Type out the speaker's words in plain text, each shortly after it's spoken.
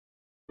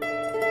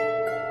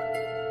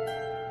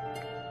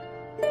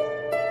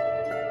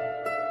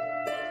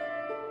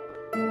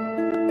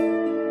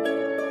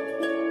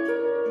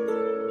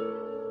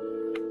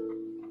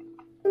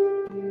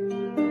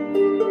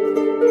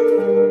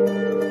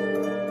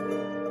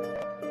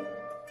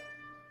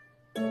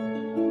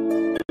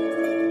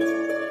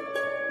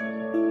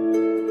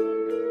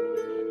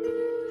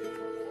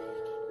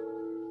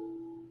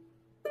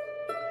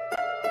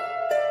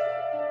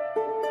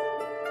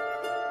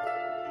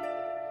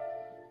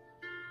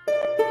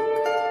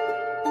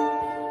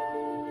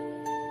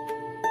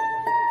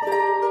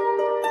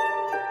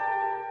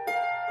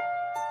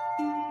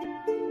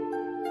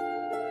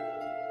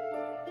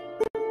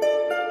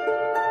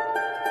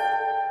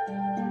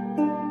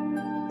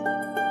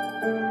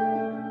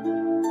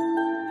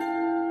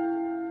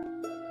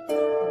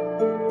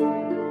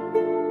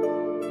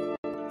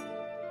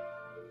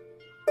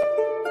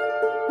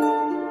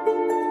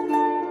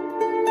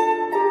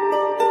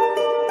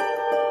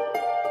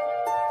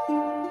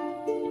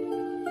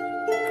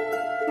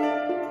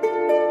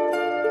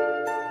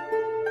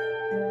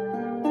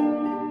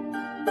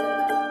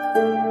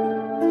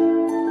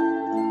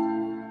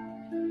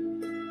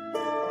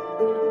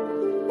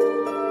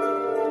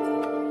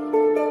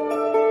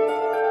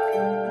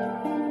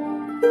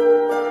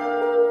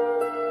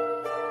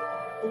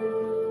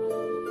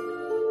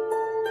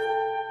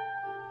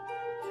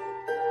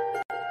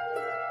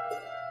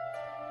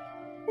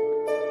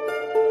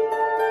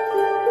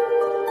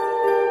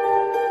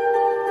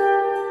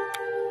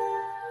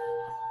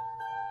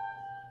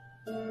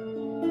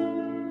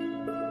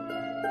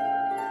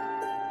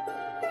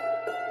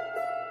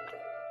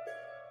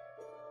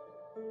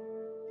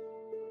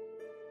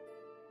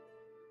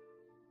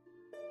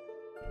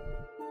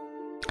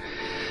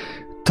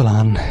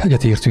Talán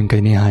egyetértünk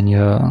egy néhány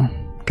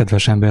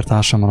kedves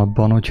embertársammal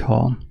abban,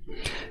 hogyha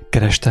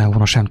kerestem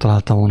volna, sem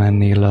találtam volna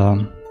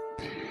ennél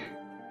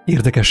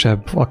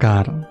érdekesebb,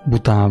 akár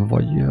butább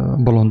vagy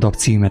bolondabb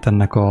címet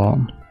ennek a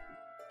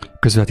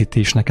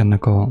közvetítésnek,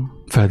 ennek a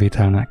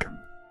felvételnek.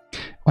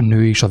 A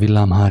nő és a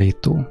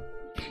villámhárító.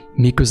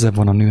 Mi köze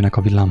van a nőnek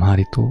a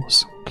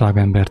villámhárítóhoz, drága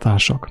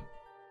embertársak?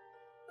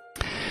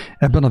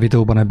 Ebben a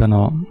videóban, ebben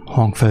a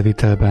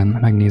hangfelvételben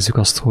megnézzük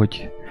azt,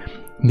 hogy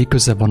mi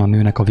köze van a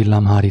nőnek a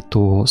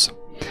villámhárítóhoz.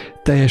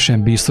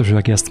 Teljesen biztos, hogy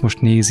aki ezt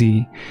most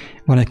nézi,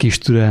 van egy kis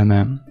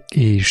türelme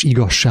és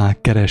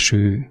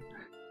igazságkereső,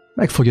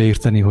 meg fogja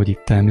érteni, hogy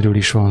itt miről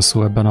is van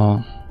szó ebben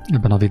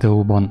a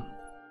videóban.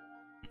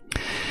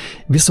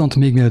 Viszont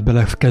még mielőtt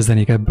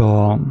belekezdenék ebbe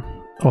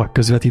a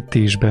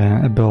közvetítésbe,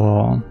 ebbe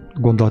a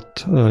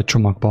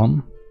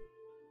gondolatcsomagban,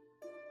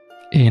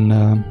 én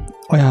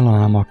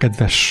ajánlanám a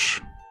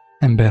kedves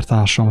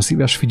embertársam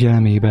szíves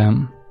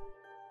figyelmében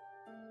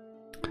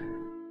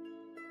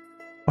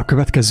a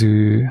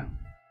következő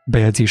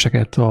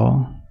bejegyzéseket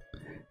a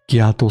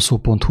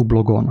kiáltószó.hu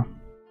blogon.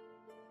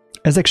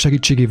 Ezek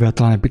segítségével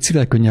talán egy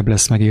picivel könnyebb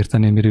lesz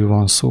megérteni, miről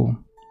van szó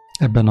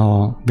ebben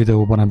a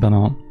videóban, ebben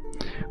a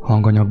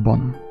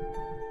hanganyagban.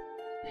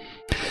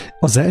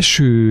 Az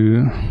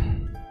első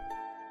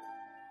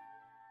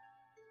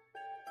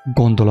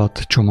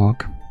gondolatcsomag,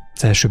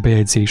 az első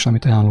bejegyzés,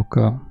 amit ajánlok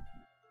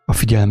a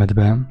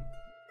figyelmedbe,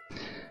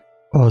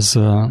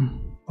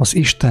 az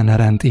Isten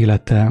rend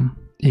élete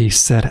és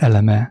szer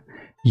eleme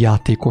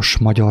játékos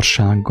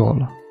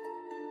magyarsággal,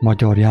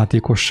 magyar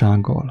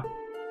játékossággal.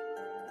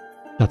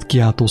 Tehát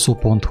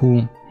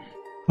kiáltószó.hu,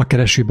 a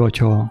keresőbe,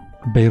 hogyha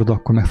beírod,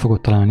 akkor meg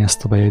fogod találni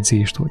ezt a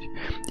bejegyzést, hogy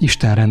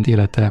Isten rend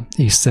élete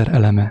és szer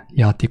eleme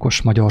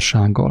játékos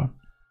magyarsággal.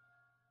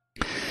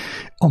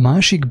 A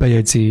másik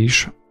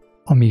bejegyzés,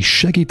 ami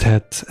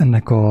segíthet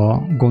ennek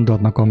a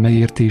gondolatnak a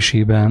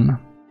megértésében,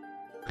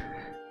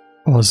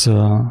 az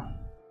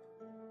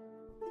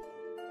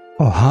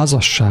a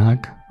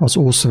házasság az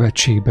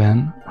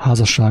Ószövetségben,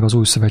 házasság az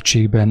Új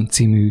Szövetségben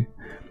című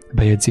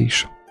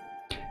bejegyzés.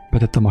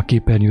 Betettem a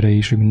képernyőre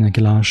is, hogy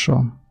mindenki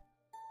lássa.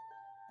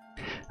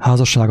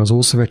 Házasság az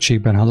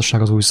Ószövetségben,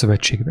 házasság az Új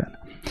Szövetségben.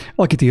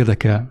 Akit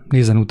érdekel,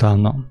 nézzen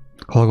utána,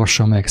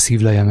 hallgassa meg,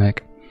 szívlelje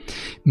meg.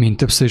 Mint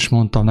többször is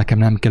mondtam, nekem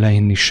nem kell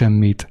lehinni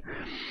semmit.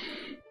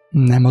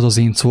 Nem az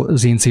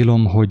én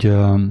célom, hogy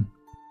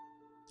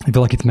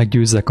valakit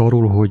meggyőzzek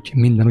arról, hogy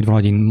minden úgy van,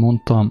 ahogy én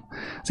mondtam.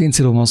 Az én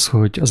célom az,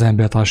 hogy az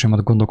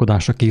embertársaimat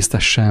gondolkodásra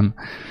késztessem,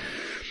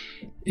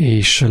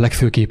 és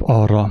legfőképp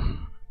arra,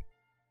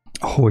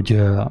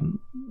 hogy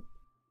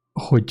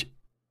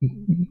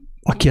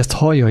aki ezt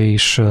hallja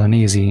és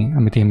nézi,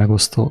 amit én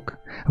megosztok,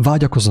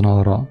 vágyakozzon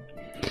arra,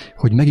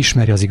 hogy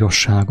megismerje az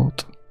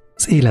igazságot,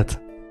 az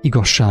élet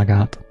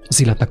igazságát,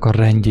 az életnek a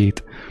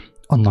rendjét,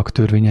 annak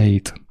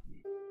törvényeit,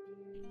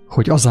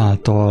 hogy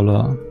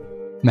azáltal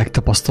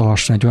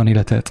megtapasztalhasson egy olyan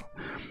életet,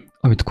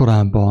 amit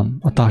korábban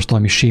a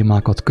társadalmi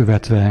sémákat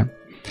követve,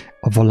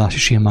 a vallási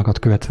sémákat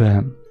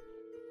követve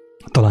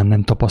talán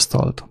nem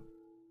tapasztalt.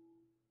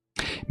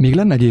 Még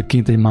lenne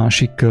egyébként egy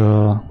másik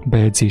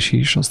bejegyzés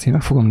is, azt én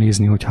meg fogom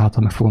nézni, hogy hát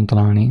meg fogom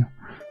találni.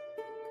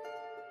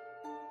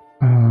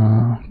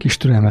 Kis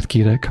türelmet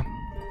kérek.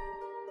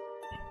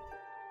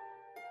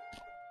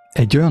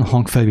 Egy olyan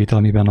hangfelvétel,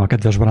 amiben a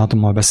kedves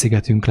barátommal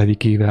beszélgetünk,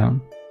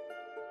 Levikével,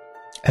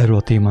 erről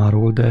a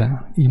témáról,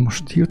 de így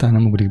most hirtelen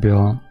nem ugrik be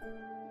a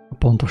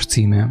pontos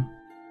címe.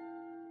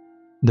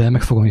 De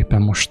meg fogom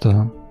éppen most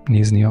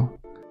nézni a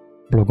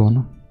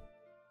blogon.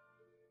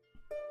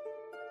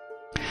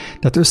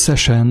 Tehát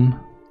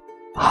összesen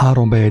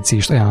 3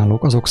 bejegyzést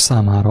ajánlok azok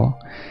számára,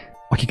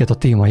 akiket a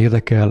téma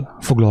érdekel,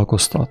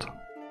 foglalkoztat,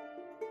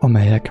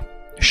 amelyek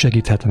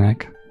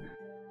segíthetnek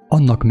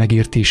annak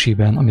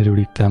megértésében, amiről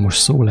itt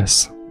most szó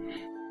lesz.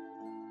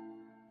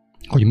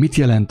 Hogy mit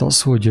jelent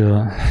az, hogy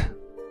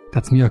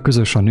tehát mi a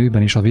közös a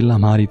nőben és a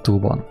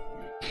villámhárítóban.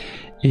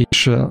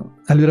 És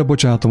előre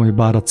bocsátom, hogy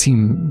bár a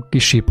cím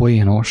kissé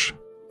poénos,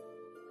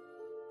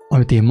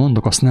 amit én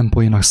mondok, azt nem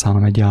poénnak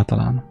szánom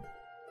egyáltalán.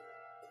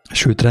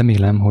 Sőt,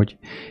 remélem, hogy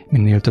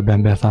minél több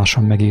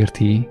embertársam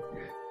megérti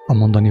a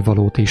mondani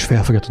valót, és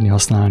fel fogja tudni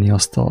használni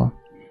azt a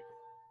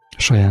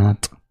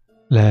saját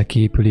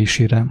lelki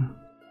épülésére.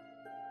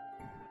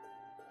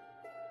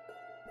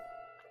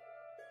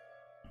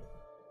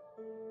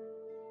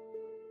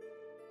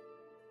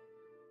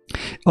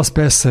 Azt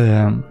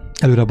persze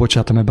előre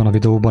bocsátom ebben a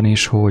videóban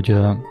is, hogy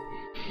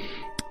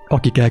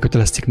akik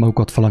elkötelezték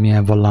magukat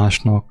valamilyen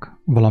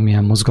vallásnak,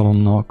 valamilyen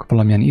mozgalomnak,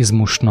 valamilyen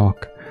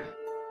izmusnak,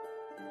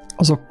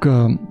 azok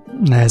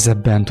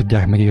nehezebben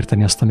tudják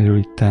megérteni azt, amiről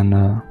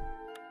itten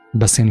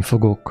beszélni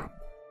fogok.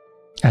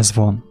 Ez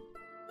van.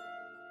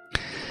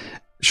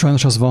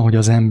 Sajnos az van, hogy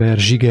az ember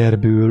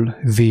zsigerből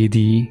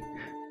védi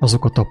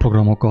azokat a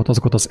programokat,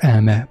 azokat az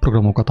elme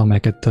programokat,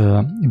 amelyeket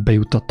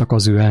bejuttattak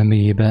az ő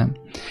elméjébe,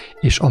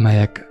 és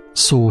amelyek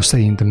szó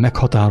szerint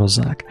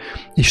meghatározzák,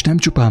 és nem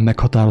csupán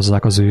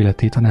meghatározzák az ő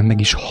életét, hanem meg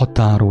is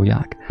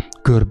határolják,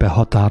 körbe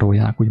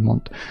határolják,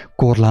 úgymond.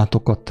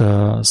 Korlátokat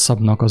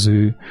szabnak az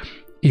ő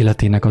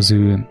életének, az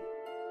ő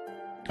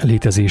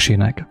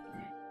létezésének.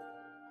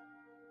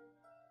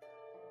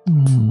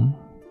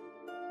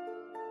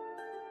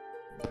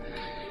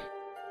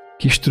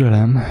 Kis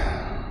türelem,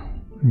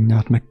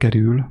 mindjárt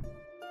megkerül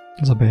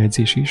ez a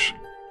bejegyzés is.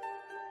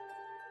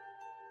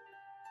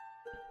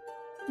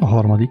 A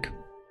harmadik.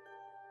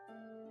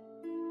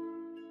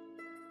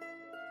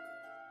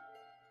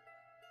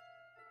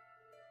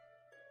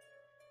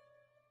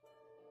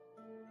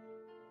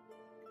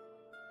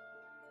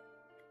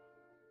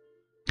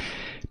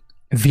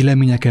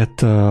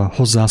 Véleményeket,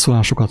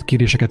 hozzászólásokat,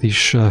 kéréseket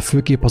is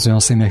főképp az olyan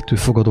személyektől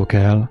fogadok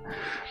el,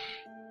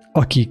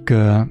 akik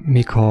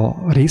még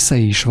ha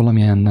részei is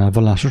valamilyen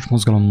vallásos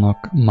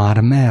mozgalomnak,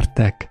 már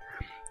mertek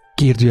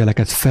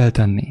kérdőjeleket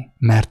feltenni,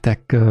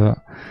 mertek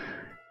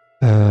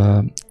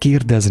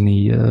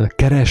kérdezni,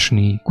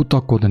 keresni,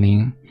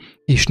 kutakodni,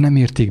 és nem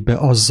érték be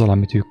azzal,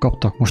 amit ők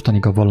kaptak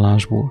mostanig a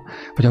vallásból,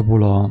 vagy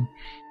abból a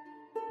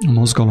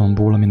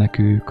mozgalomból, aminek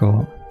ők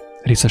a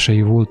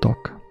részesei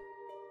voltak.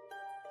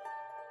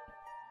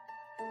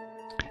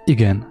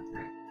 Igen,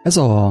 ez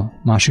a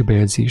másik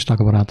bejegyzés,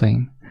 drága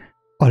barátaim.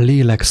 A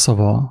lélek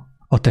szava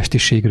a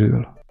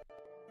testiségről.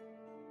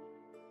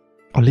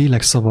 A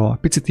lélek szava,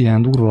 picit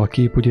ilyen durva a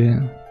kép, ugye,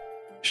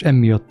 és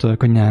emiatt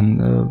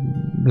könnyen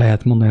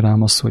lehet mondani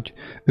rám azt, hogy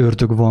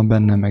ördög van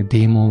benne, meg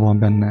démon van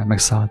benne, meg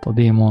szállt a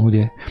démon,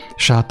 ugye,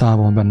 sátán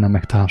van benne,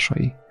 meg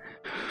társai.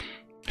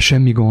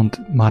 Semmi gond,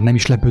 már nem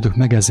is lepődök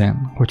meg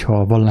ezen, hogyha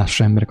a vallásos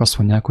emberek azt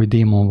mondják, hogy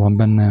démon van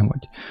benne,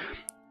 vagy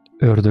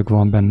ördög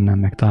van benne,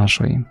 meg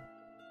társai.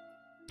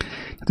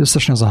 Tehát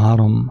összesen ez a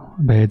 3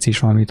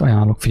 bejegyzés, amit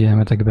ajánlok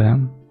figyelmetekbe,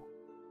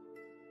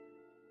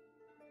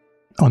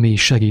 ami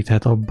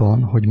segíthet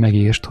abban, hogy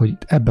megértsd, hogy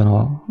ebben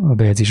a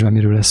bejegyzésben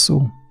miről lesz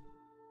szó.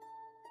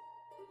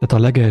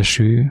 Tehát a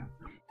legelső,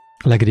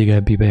 a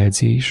legrégebbi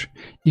bejegyzés,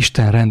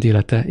 Isten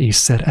rendélete és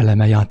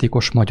szereleme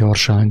játékos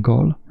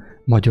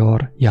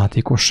magyar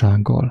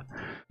játékossággal.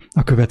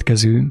 A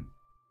következő,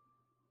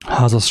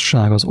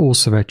 házasság az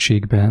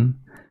Ószövetségben,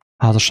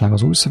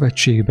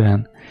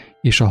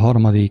 és a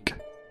harmadik,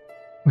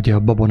 ugye a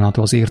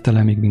babonától az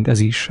értelemig, mint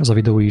ez a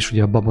videó is,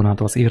 ugye a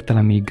babonától az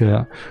értelemig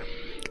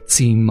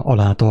cím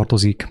alá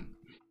tartozik,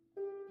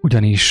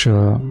 ugyanis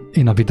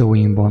én a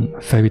videóimban,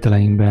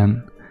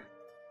 felvételeimben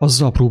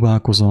azzal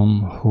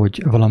próbálkozom,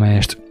 hogy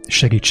valamelyest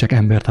segítsek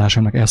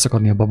embertársamnak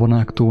elszakadni a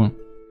babonáktól,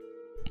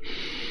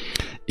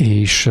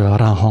 és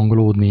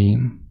ráhangolódni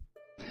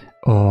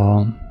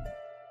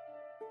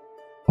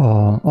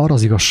arra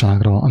az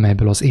igazságra,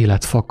 amelyből az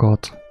élet fakad,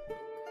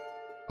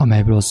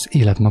 amelyből az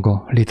élet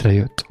maga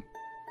létrejött.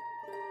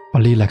 A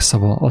lélek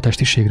szava a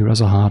testiségről, ez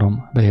a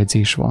 3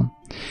 bejegyzés van.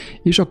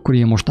 És akkor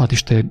én most át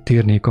is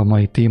térnék a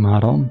mai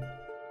témára,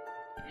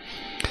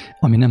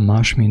 ami nem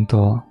más, mint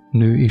a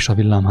nő és a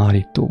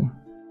villámhárító.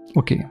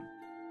 Oké.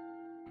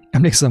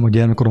 Emlékszem, hogy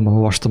gyermekkoromban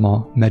olvastam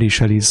a Mary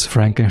Shelley's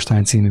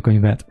Frankenstein című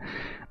könyvet.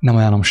 Nem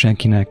ajánlom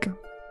senkinek,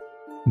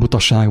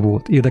 butaság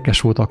volt,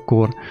 érdekes volt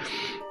akkor,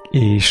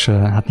 és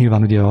hát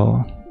nyilván ugye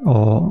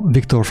a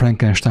Victor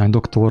Frankenstein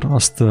doktor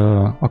azt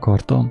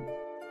akarta,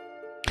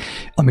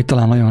 amit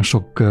talán nagyon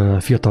sok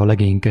fiatal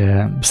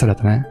legényke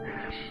szeretne,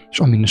 és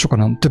amin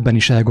sokan többen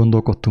is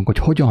elgondolkodtunk, hogy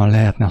hogyan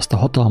lehetne azt a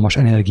hatalmas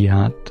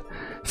energiát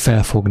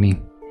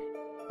felfogni,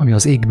 ami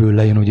az égből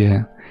lejön,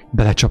 ugye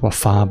belecsap a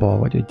fába,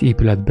 vagy egy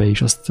épületbe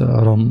is, azt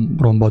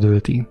romba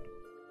dölti.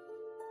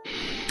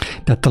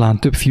 Tehát talán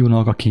több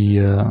fiúnak,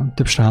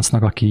 több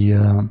srácnak, aki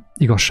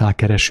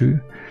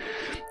igazságkereső,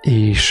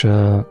 és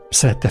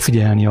szerette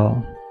figyelni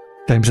a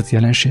természeti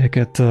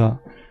jelenségeket,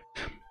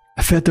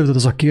 feltöltött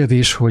az a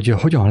kérdés, hogy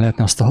hogyan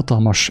lehetne azt a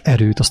hatalmas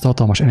erőt, azt a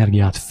hatalmas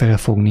energiát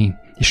felfogni,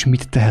 és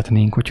mit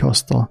tehetnénk, hogyha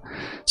azt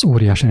az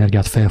óriás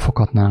energiát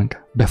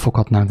felfoghatnánk,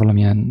 befoghatnánk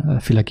valamilyen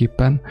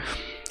féleképpen,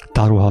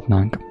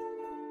 tárolhatnánk.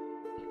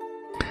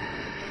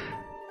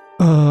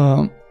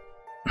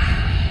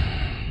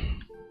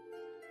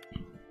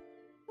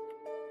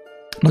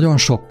 Nagyon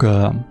sok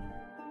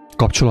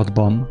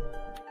kapcsolatban,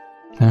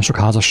 nagyon sok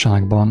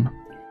házasságban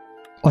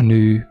a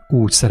nő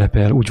úgy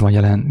szerepel, úgy van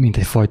jelen, mint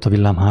egyfajta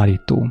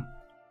villámhárító.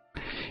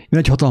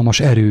 Jön egy hatalmas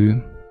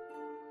erő,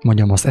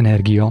 mondjam azt,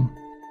 energia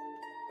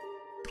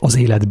az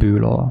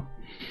életből,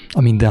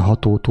 a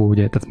mindenhatótól,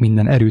 ugye, tehát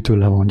minden erőtől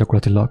le van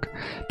gyakorlatilag.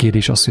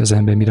 Kérdés az, hogy az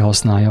ember mire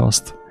használja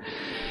azt.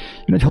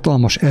 Jön egy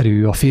hatalmas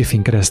erő a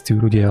férfin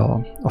keresztül, ugye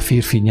a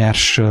férfi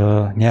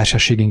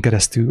nyersességén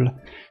keresztül,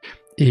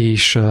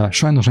 és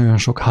sajnos nagyon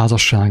sok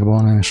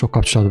házasságban, nagyon sok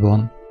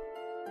kapcsolatban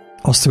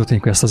azt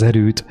történik, hogy ezt az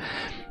erőt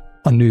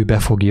a nő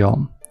befogja,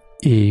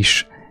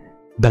 és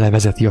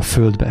belevezeti a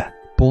földbe,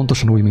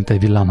 pontosan úgy, mint egy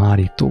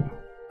villámhárító.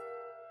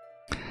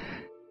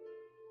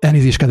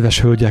 Elnézést,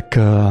 kedves hölgyek,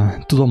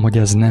 tudom, hogy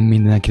ez nem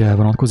mindenkire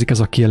vonatkozik ez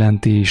a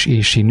kijelentés,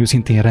 és én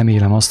őszintén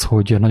remélem azt,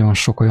 hogy nagyon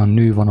sok olyan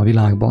nő van a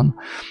világban,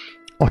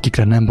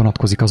 akikre nem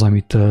vonatkozik az,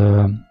 amit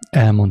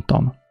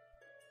elmondtam.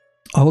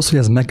 ahhoz,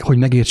 hogy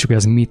megértsük,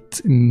 ez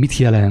mit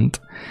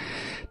jelent,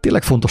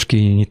 tényleg fontos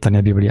kinyitani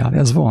a Bibliát.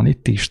 Ez van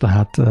itt is,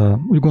 tehát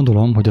úgy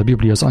gondolom, hogy a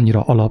Biblia az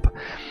annyira alap,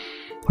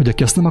 hogy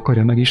aki azt nem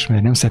akarja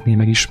megismerni, nem szeretné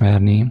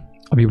megismerni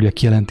a Biblia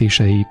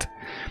kijelentéseit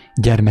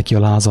gyermeki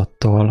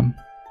alázattal,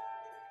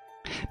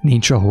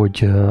 nincs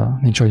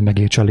ahogy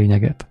megértse a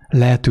lényeget.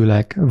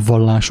 Lehetőleg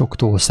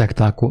vallásoktól,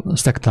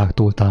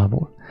 szektáktól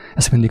távol.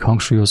 Ezt mindig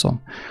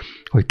hangsúlyozom,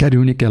 hogy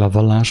kerülni kell a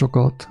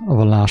vallásokat, a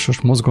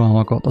vallásos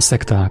mozgalmakat, a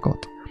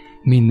szektákat.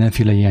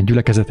 Mindenféle ilyen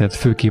gyülekezetet,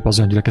 főképp az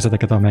olyan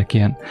gyülekezeteket, amelyek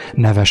ilyen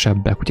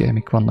nevesebbek, ugye,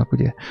 mik vannak,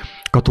 ugye,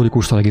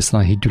 katolikustól egészen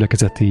a hit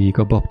gyülekezetig,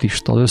 a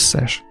baptista, az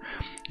összes.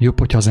 Jobb,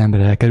 hogyha az ember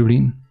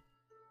elkerüli,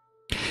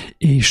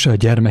 és a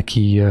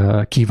gyermeki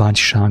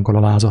kíváncsisággal,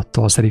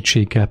 alázattal,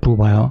 szerítséggel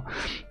próbálja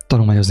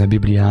tanulmányozni a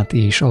Bibliát,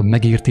 és a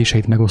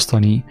megértéseit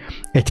megosztani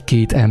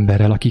egy-két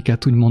emberrel,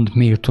 akiket úgymond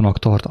méltónak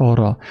tart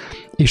arra,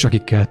 és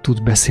akikkel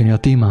tud beszélni a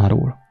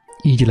témáról.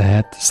 Így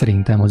lehet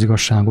szerintem az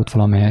igazságot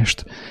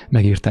valamelyest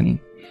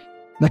megérteni.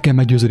 Nekem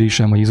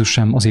meggyőződésem, hogy Jézus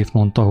sem azért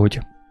mondta, hogy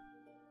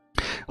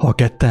ha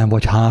 2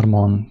 vagy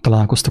 3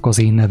 találkoztak az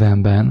én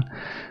nevemben,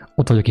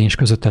 ott vagyok én is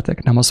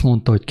közöttetek. Nem azt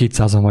mondta, hogy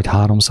 200 vagy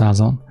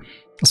 300,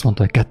 azt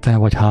mondta, hogy 2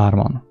 vagy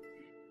 3.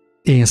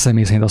 Én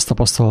személy szerint azt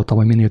tapasztaltam,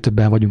 hogy minél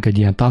többen vagyunk egy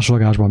ilyen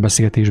társalgásban,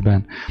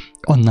 beszélgetésben,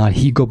 annál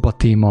hígabb a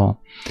téma,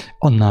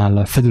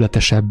 annál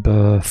fedületesebb,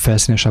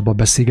 felszínesebb a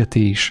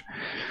beszélgetés,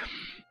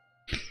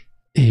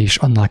 és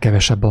annál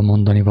kevesebb a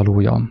mondani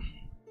valója.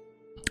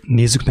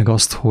 Nézzük meg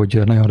azt,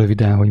 hogy nagyon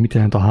röviden, hogy mit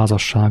jelent a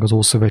házasság az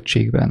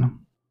Ószövetségben.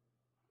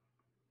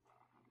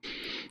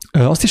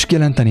 Azt is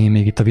kijelenteném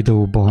még itt a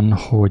videóban,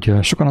 hogy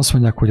sokan azt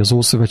mondják, hogy az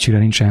Ószövetségre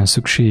nincsen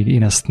szükség,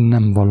 én ezt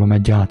nem vallom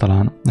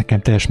egyáltalán.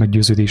 Nekem teljes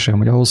meggyőződésem,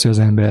 hogy ahhoz, hogy az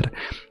ember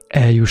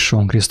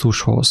eljusson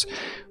Krisztushoz,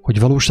 hogy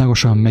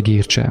valóságosan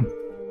megértse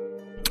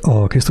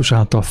a Krisztus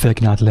által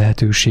felkínált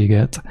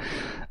lehetőséget,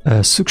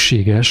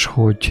 szükséges,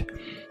 hogy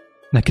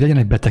neki legyen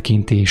egy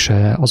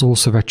betekintése az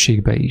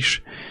Ószövetségbe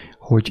is,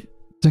 hogy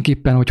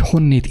tulajdonképpen, hogy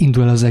honnét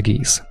indul el az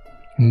egész.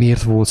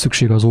 Miért volt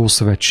szükség az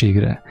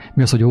Ószövetségre?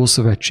 Mi az, hogy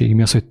Ószövetség?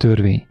 Mi az, hogy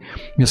törvény?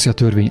 Mi az, hogy a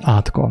törvény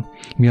átka?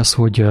 Mi az,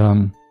 hogy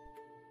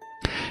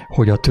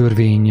a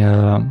törvény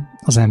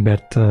az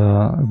embert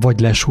vagy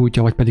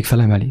lesújtja, vagy pedig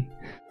felemeli?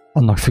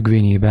 Annak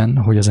függvényében,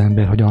 hogy az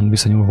ember hogyan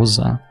viszonyul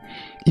hozzá.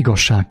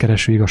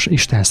 Igazságkereső,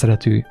 Isten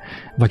szerető,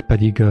 vagy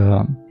pedig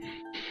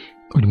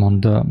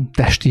úgymond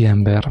testi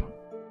ember,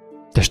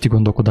 testi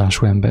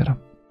gondolkodású ember.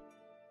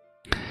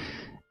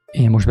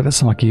 Én most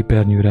beteszem a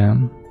képernyőre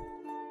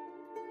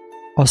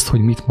azt, hogy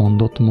mit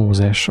mondott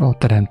Mózes a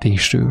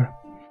teremtésről.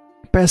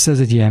 Persze ez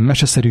egy ilyen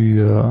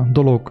meseszerű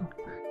dolog,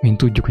 mint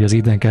tudjuk, hogy az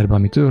Édenkertben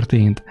ami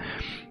történt,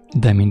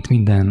 de mint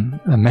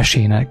minden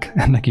mesének,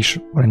 ennek is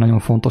van egy nagyon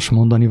fontos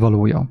mondani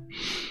valója.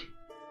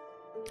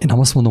 Én nem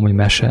azt mondom, hogy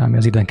mese, ami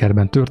az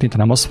Édenkertben történt,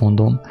 hanem azt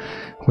mondom,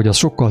 hogy az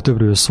sokkal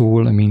többről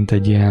szól, mint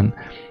egy ilyen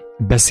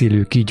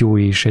beszélő kígyó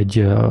és egy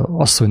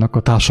asszonynak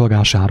a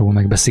társalgásáról,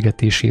 meg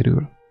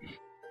beszélgetéséről.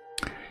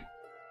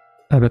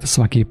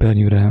 Beteszem a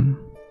képernyőre,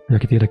 hogy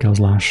akit érdekel, az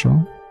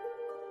lássa.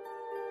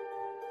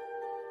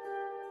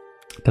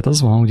 Tehát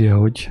az van, ugye,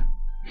 hogy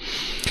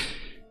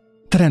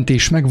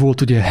teremtés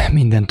megvolt, ugye,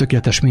 minden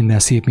tökéletes, minden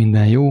szép,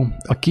 minden jó,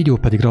 a kígyó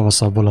pedig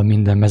ravaszabb vala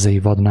minden mezei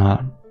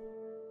vadnál,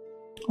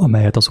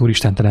 amelyet az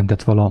Úristen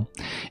teremtett vala,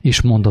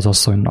 és mond az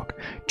asszonynak.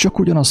 Csak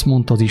ugyanazt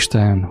mondta az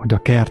Isten, hogy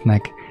a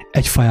kertnek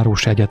egy fájáról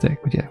se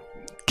egyetek, ugye.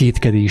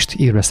 Kétkedést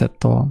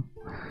érvezett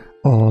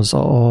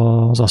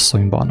az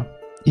asszonyban,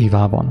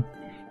 Évában.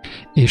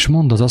 És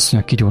mond az asszony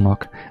a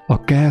kígyónak,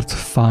 a kert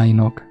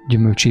fájnak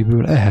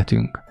gyümölcséből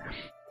ehetünk,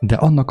 de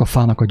annak a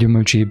fának a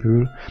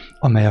gyümölcséből,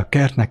 amely a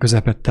kertnek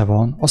közepette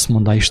van, azt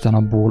mondta Isten,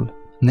 abból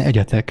ne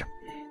egyetek,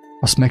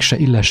 azt meg se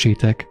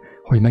illessétek,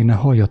 hogy meg ne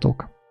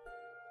halljatok.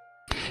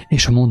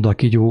 És mondta a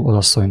kígyó az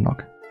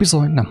asszonynak,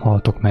 bizony nem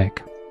haltok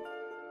meg.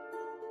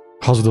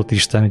 Hazudott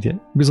Isten, ugye,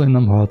 bizony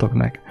nem haltok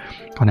meg,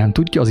 hanem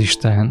tudja az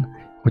Isten,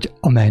 hogy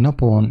amely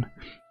napon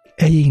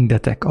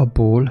egyéndetek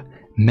abból,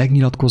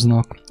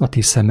 megnyilatkoznak a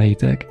ti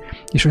szemeitek,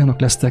 és olyanok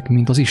lesztek,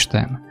 mint az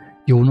Isten,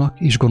 jónak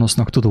és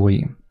gonosznak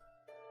tudói.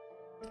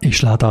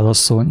 És látál,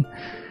 asszony,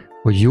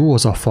 hogy jó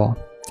az a fa,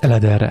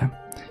 eled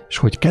erre, és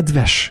hogy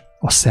kedves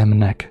a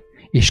szemnek,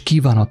 és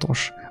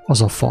kívánatos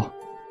az a fa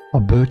a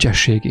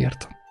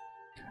bölcsességért.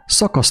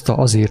 Szakaszta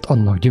azért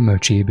annak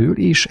gyümölcséből,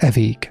 és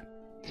evék,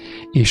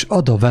 és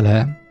ad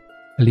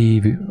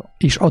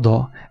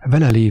a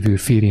vele lévő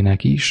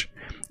férjének is,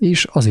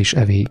 és az is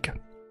evék.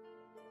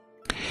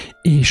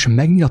 És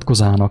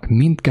megnyilatkozának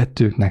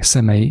mindkettőknek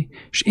szemei,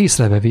 és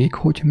észrevevék,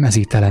 hogy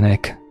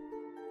mezítelenek.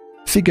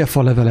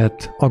 Figefa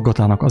levelet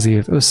aggatának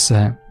azért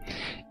össze,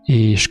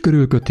 és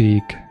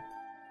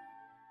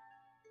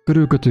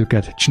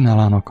körülkötőket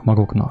csinálának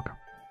maguknak.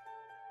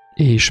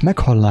 És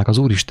meghallák az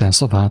Úristen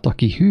szavát,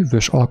 aki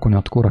hűvös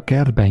alkonyatkor a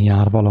kertben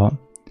jár vala,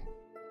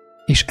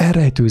 és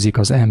elrejtőzik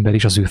az ember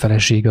és az ő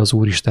felesége az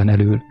Úristen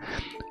elől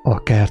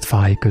a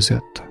kertfái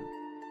között.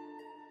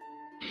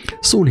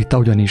 Szólítta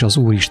ugyanis az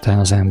Úristen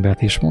az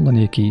embert, és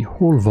mondanéki,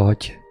 hol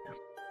vagy?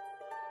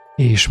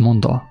 És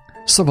mondta,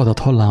 szavadat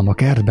hallám a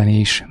kertben,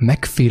 és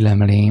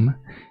megfélemlém,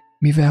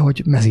 mivel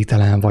hogy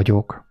mezítelen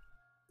vagyok,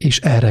 és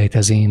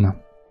elrejtezém.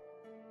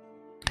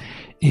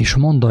 És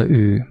mondta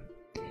ő,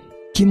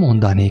 ki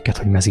mondá néked,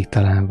 hogy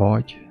mezítelen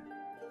vagy?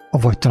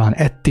 Avagy talán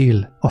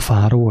ettél a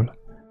fáról,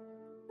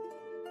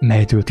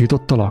 melytől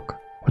tiltottalak,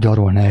 hogy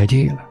arról ne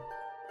egyél?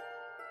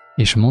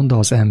 És mondta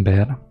az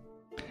ember,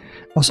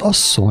 az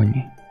asszony,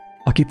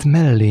 akit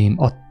mellém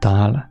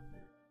adtál,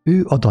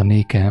 ő ad a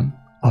nékem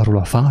arról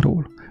a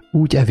fáról,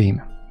 úgy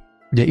evém.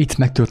 Ugye itt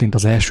megtörtént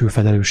az első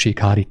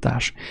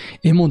felelősséghárítás.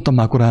 Én mondtam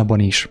már korábban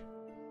is,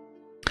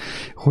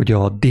 hogy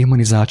a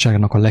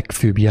démonizáltságnak a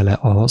legfőbb jele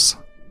az,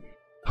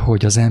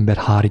 hogy az ember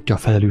hárítja a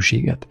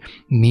felelősséget.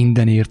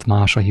 Mindenért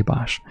más a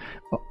hibás.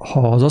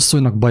 Ha az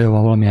asszonynak baja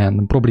van,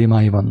 valamilyen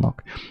problémái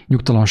vannak,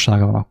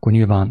 nyugtalansága van, akkor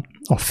nyilván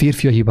a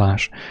férfi a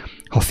hibás.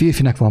 Ha a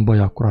férfinek van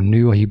baja, akkor a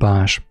nő a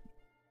hibás.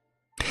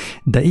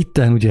 De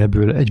itten ugye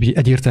ebből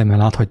egyértelműen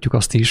láthatjuk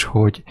azt is,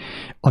 hogy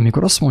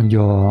amikor azt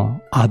mondja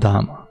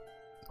Ádám,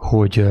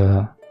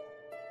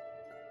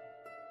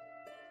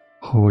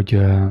 hogy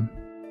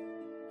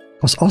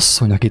az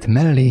asszony, akit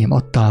mellém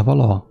adtál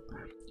vala,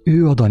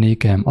 ő ad a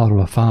nékem arról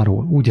a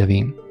fáról, úgy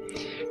evén.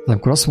 De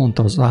amikor azt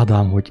mondta az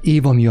Ádám, hogy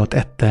Éva miatt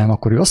ettem,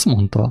 akkor ő azt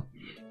mondta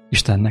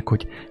Istennek,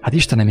 hogy hát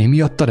Istenem, én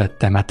miattad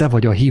ettem, mert te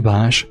vagy a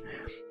hibás,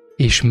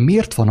 és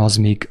miért van az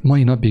még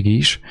mai napig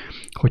is,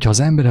 hogyha az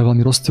emberrel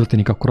valami rossz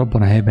történik, akkor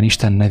abban a helyben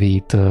Isten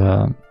nevét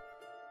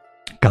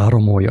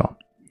káromolja.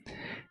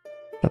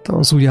 Tehát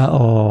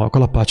a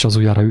kalapács az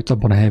ujjára üt,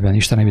 abban a helyben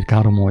Isten nevét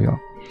káromolja.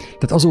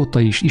 Tehát azóta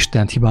is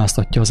Istent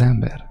hibáztatja az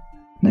ember.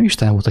 Nem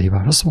Isten volt a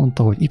hibás, azt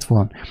mondta, hogy itt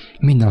van,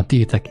 minden a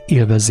tiétek,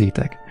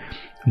 élvezzétek.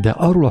 De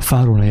arról a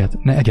fáról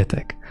ne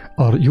egyetek.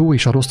 A jó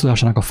és a rossz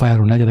tudásának a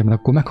fájáról ne egyetek, mert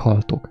akkor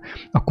meghaltok.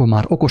 Akkor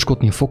már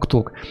okoskodni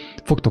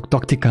fogtok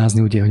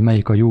taktikázni, ugye, hogy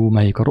melyik a jó,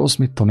 melyik a rossz,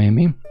 mit tudom én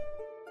mi.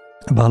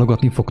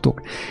 Válogatni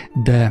fogtok,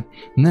 de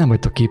nem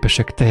vagytok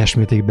képesek teljes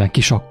mértékben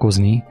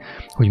kisakkozni,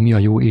 hogy mi a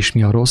jó és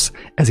mi a rossz,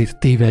 ezért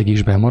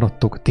tévegésben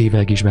maradtok,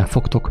 tévegésben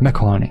fogtok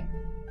meghalni.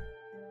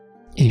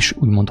 És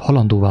úgymond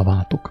halandóvá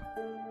váltok.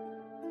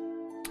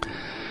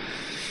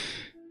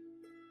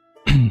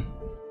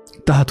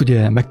 Tehát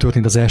ugye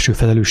megtörtént az első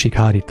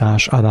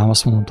felelősséghárítás, Ádám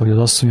azt mondta, hogy az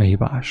asszony a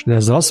hibás, de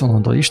ezzel azt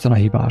mondta, hogy Isten a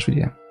hibás,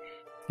 ugye?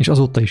 És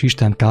azóta is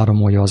Isten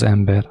káromolja az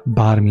ember,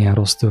 bármilyen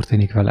rossz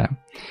történik vele.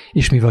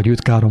 És mivel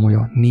őt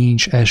káromolja,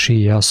 nincs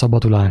esélye a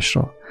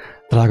szabadulásra.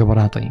 Drága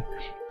barátaim,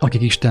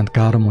 akik Istent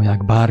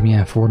káromolják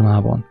bármilyen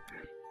formában,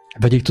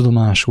 vegyék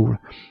tudomásul,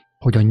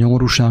 hogy a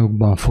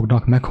nyomorúságukban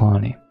fognak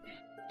meghalni.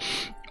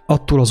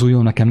 Attól az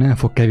ujjam nekem nem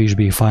fog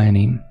kevésbé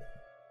fájni,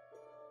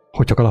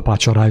 hogyha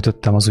kalapáccsal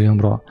ráütöttem az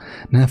ujjamra,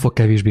 nem fog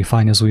kevésbé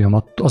fájni az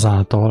ujjam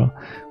azáltal,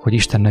 hogy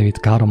Isten nevét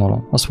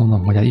káromolom. Azt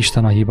mondom, hogy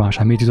Isten a hibás,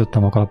 hát mit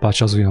ütöttem a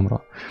kalapáccsal az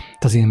ujjamra?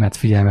 Azért, mert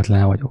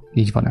figyelmetlen vagyok.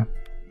 Így van-e?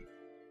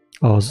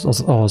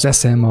 Az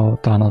eszem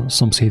talán a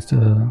szomszéd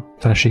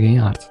feleségén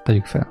járt,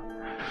 tegyük fel.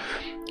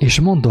 És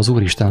mondta az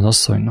Úristen az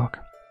asszonynak,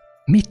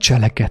 mit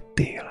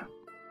cselekedtél?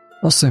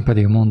 Az asszony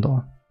pedig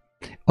mondta,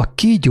 a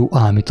kígyó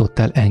ámított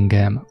el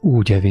engem,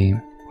 úgy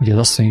evém. Ugye az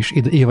asszony is,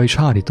 Éva is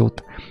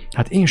hárított.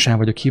 Hát én sem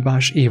vagyok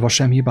hibás, Éva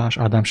sem hibás,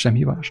 Ádám sem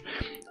hibás.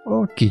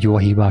 A kígyó a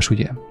hibás,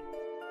 ugye?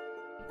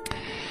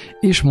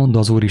 És mondta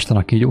az Úristen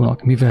a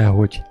kígyónak, mivel,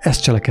 hogy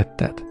ezt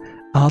cselekedted,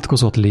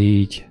 átkozott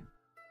légy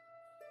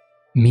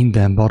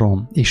minden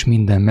barom és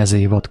minden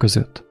mezévad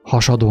között,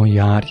 hasadon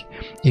járj,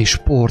 és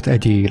port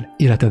egyél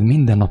életed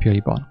minden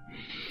napjaiban,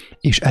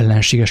 és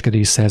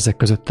ellenségeskedés szerzek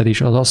közötted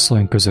és az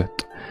asszony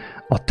között,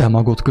 a te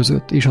magod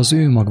között és az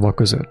ő magva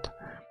között.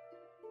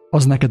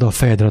 Az neked a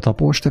fejedre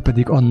tapos, te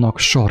pedig annak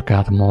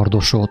sarkát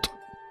mardosod,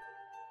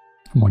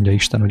 mondja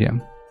Isten, ugye?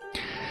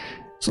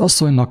 Az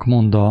asszonynak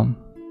mondta,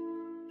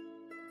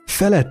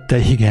 felette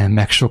igen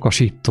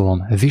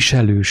megsokasítom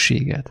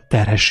viselőséget,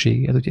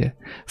 terhességet, ugye,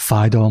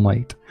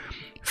 fájdalmait,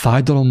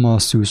 fájdalommal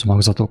szűz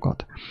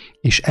magzatokat,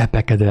 és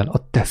epeked el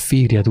a te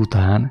férjed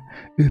után,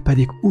 ő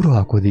pedig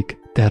uralkodik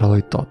te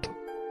rajtad.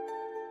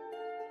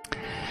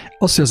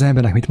 Azt, hogy az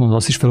embernek mit mondod,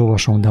 azt is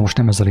felolvasom, de most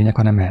nem ez a lényeg,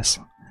 hanem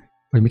ez.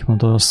 Hogy mit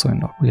mondta az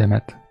asszonynak, ugye,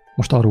 mert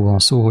most arról van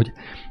szó, hogy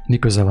mi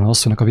köze van az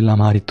asszonynak a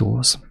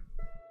villámhárítóhoz.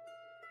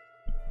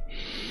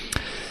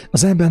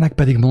 Az embernek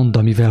pedig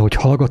mondta, mivel, hogy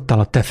hallgattál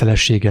a te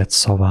feleséged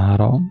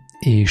szavára,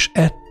 és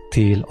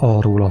ettél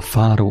arról a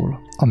fáról,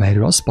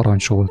 amelyről azt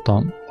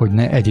parancsoltam, hogy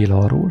ne egyél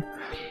arról,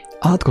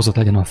 átkozott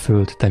legyen a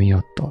föld te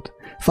miattad,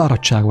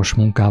 fáradtságos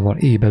munkával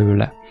élj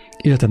belőle,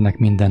 életednek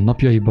minden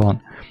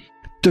napjaiban,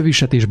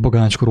 töviset és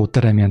bagácskoró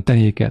teremjen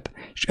tenéket,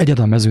 és egyed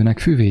a mezőnek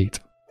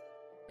füvét.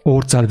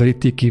 Orcád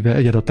verítékével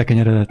egyed a te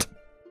kenyeredet,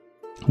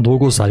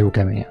 dolgozzál jó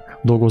keményen,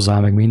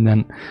 dolgozzál meg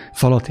minden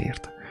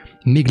falatért,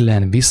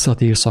 míglen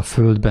visszatérsz a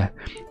földbe,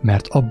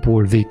 mert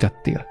abból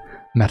vétettél,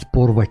 mert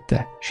por vagy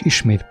te, és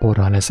ismét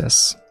porrá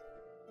leszesz.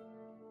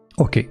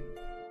 Oké.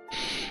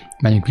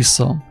 Menjünk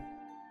vissza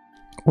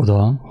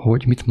oda,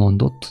 hogy mit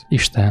mondott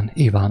Isten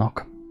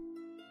Évának.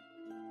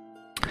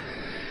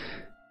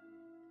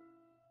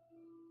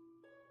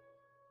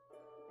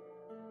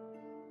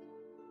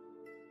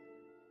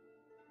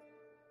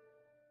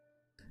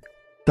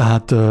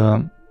 Tehát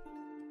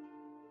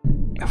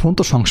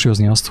fontos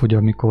hangsúlyozni azt, hogy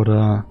amikor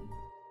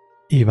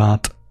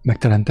Évát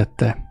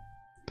megteremtette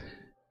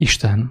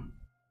Isten,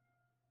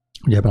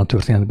 ugye ebben a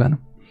történetben,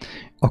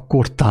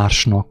 akkor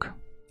társnak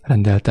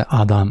rendelte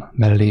Ádám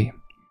mellé.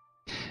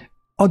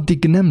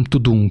 Addig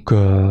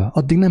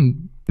nem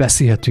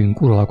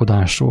beszélhetünk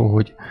uralkodásról,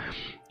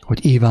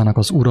 hogy Évának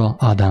az ura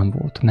Ádám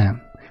volt.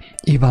 Nem.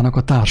 Évának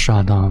a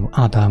társa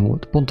Ádám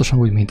volt. Pontosan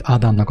úgy, mint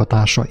Ádámnak a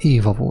társa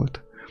Éva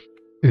volt.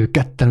 Ők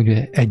ketten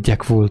ugye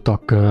egyek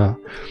voltak,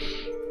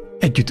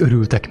 együtt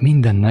örültek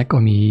mindennek,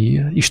 ami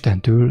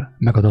Istentől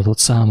megadatott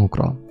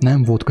számukra.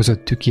 Nem volt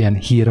közöttük ilyen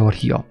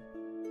hierarchia.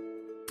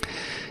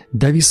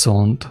 De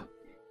viszont,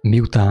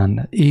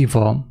 miután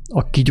Éva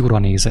a kígyóra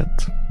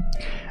nézett,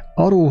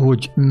 arról,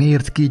 hogy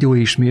miért kígyó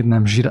és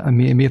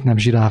miért nem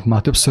zsiráf,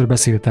 már többször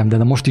beszéltem,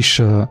 de most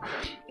is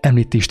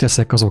említést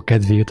teszek azok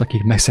kedvéért,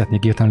 akik meg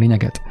szeretnék érteni a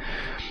lényeget,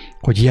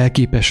 hogy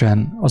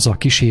jelképesen az a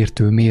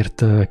kísértő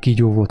miért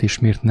kígyó volt és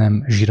miért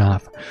nem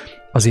zsiráf.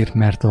 Azért,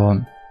 mert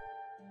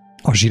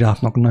a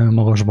zsiráfnak nagyon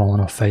magasban van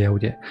a feje,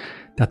 ugye.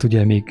 Tehát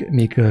ugye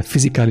még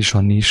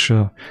fizikálisan is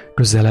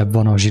közelebb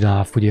van a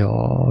zsiráf ugye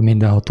a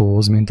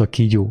mindenhatóhoz, mint a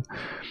kígyó.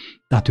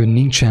 Tehát ő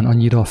nincsen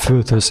annyira a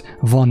földhöz,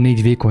 van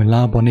 4 vékony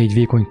lába, 4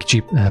 vékony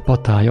kicsi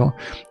patája,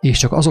 és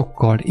csak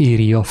azokkal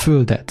éri a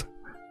földet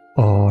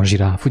a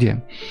zsiráf, ugye?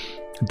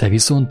 De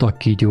viszont a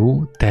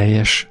kígyó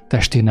teljes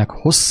testének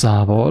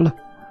hosszával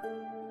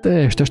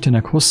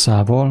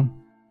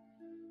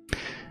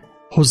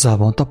hozzá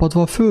van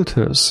tapadva a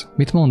földhöz.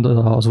 Mit mond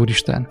az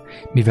Úristen?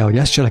 Mivel, hogy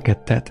ezt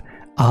cselekedtet,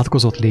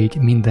 átkozott légy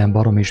minden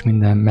barom és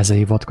minden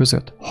mezei vad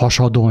között.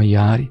 Hasadon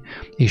járj,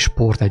 és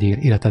port egyél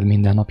életed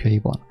minden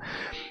napjaiban.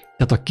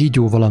 Tehát a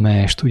kígyó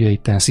valamelyest ugye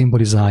itten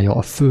szimbolizálja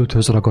a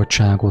földhöz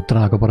ragadtságot,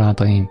 drága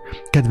barátaim.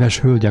 Kedves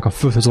hölgyek, a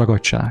földhöz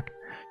ragadtság.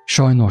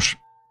 Sajnos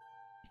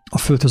a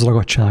földhöz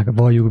ragadtság,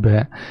 valljuk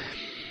be,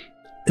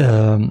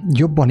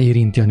 jobban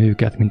érinti a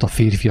nőket, mint a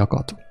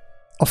férfiakat.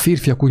 A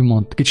férfiak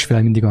úgymond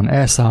kicsivel mindig olyan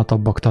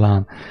elszálltabbak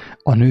talán,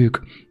 a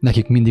nők,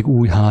 nekik mindig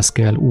új ház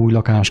kell, új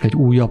lakás kell, egy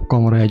újabb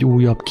kamara, egy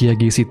újabb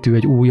kiegészítő,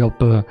 egy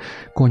újabb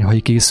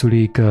konyhai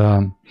készülék,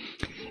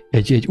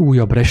 egy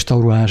újabb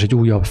restaurálás, egy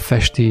újabb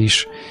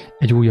festés,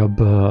 egy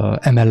újabb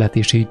emellet,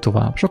 és így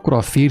tovább. És akkor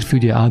a férfi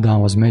ugye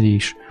Ádámhoz megy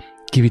is,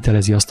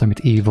 kivitelezi azt, amit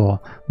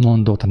Éva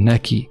mondott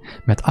neki,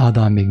 mert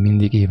Ádám még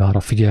mindig Évára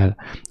figyel,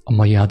 a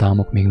mai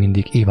Ádámok még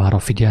mindig Évára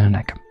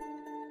figyelnek.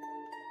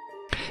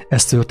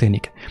 Ez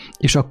történik.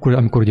 És akkor,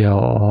 amikor ugye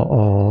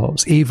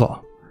az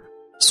Éva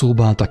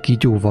szóba állt a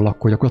kígyóval,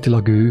 akkor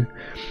gyakorlatilag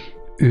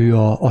ő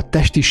a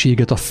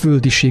testiséget, a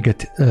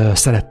földiséget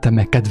szerette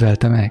meg,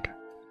 kedvelte meg.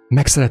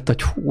 Megszerette,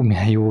 hogy hú,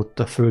 milyen jó ott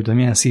a földön,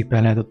 milyen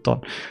szépen lehet ott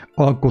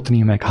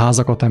alkotni, meg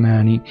házakat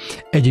emelni,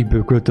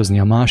 egyikből költözni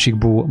a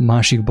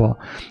másikba,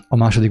 a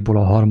másodikból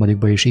a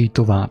harmadikba, és így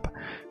tovább.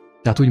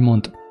 Tehát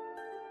úgymond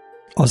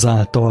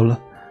azáltal,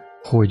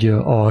 hogy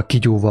a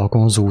kígyóval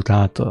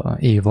konzultált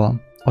Éva,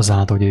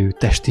 azáltal, hogy ő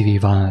testivé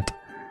vált.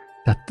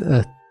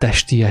 Tehát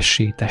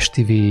testiessé,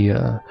 testivé,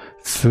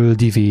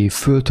 földivé,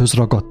 földhöz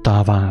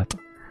ragadtá vált.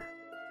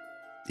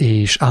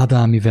 És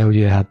Ádám, mivel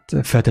ugye hát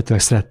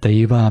feltétlenül szerette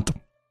Évát,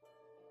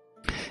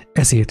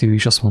 ezért ő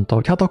is azt mondta,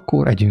 hogy hát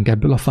akkor együnk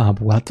ebből a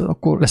fából, hát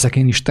akkor leszek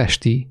én is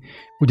testi,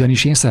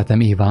 ugyanis én szeretem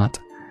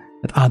Évát.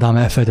 Tehát Ádám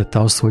elfelejtette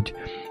azt,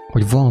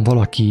 hogy van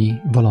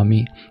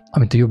valami,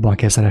 amit ő jobban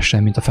kell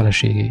szeressen, mint a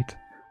feleségét.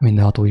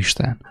 Mindenható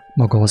Isten.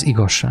 Maga az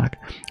igazság,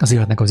 az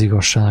életnek az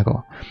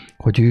igazsága,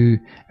 hogy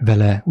ő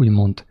vele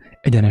úgymond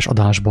egyenes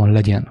adásban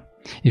legyen.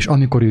 És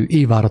amikor ő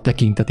Évára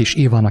tekintett, és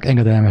Évának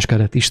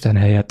engedelmeskedett Isten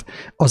helyett,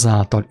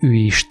 azáltal ő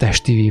is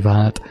testivé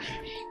vált,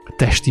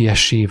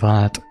 testiessé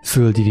vált,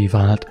 földivé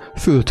vált,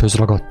 földhöz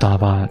ragadtá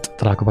vált,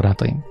 drága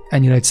barátaim.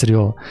 Ennyire egyszerű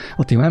a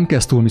téma, nem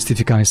kezd túl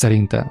misztifikálni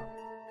szerintem.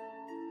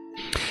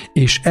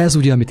 És ez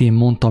ugye, amit én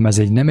mondtam, ez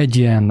nem egy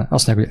ilyen,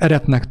 azt mondják, hogy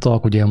eretnek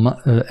ugye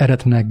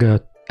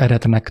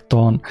eretnek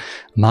tan,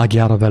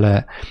 mágiára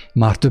vele,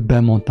 már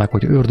többen mondták,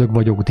 hogy ördög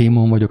vagyok,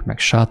 démon vagyok, meg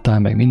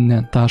sátán, meg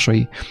minden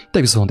társai, de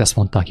viszont ezt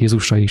mondták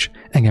Jézusra is,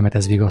 engemet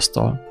ez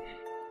vigasztal.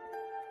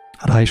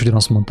 Rá is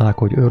ugyanazt mondták,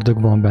 hogy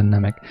ördög van benne,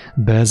 meg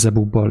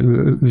Beelzebubbal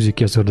űzik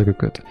ki az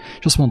ördögöket.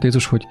 És azt mondta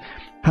Jézus, hogy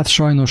hát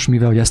sajnos,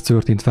 mivel hogy ez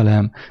történt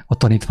velem, a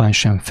tanítvány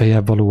sem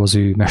feljebb való az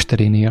ő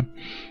mesterénél,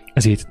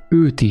 ezért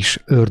őt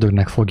is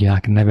ördögnek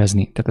fogják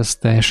nevezni. Tehát ez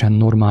teljesen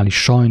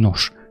normális,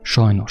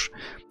 sajnos.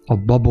 A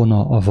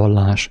babona, a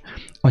vallás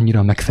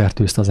annyira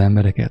megfertőzte az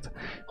embereket,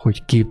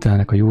 hogy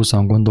képtelenek a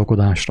józan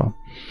gondolkodásra.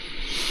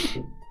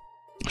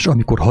 És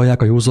amikor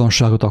hallják a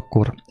józanságot,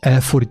 akkor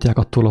elfordítják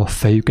attól a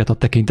fejüket, a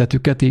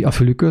tekintetüket, a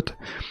fülüköt,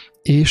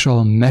 és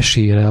a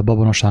mesére, a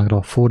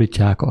babonaságra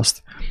fordítják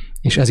azt.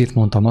 És ezért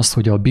mondtam azt,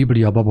 hogy a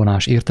Biblia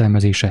babonás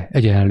értelmezése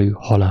egyenlő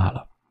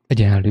halál.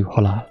 Egyenlő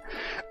halál.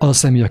 Az a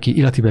személy, aki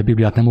életében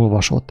Bibliát nem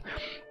olvasott,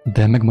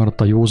 de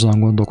megmaradt a józan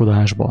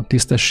gondolkodásba,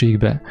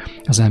 tisztességbe,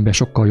 az ember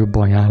sokkal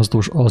jobban jár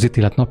az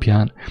ítélet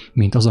napján,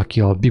 mint az,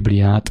 aki a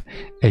Bibliát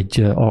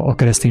a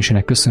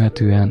kereszténységnek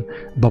köszönhetően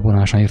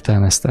babonásan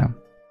értelmezte.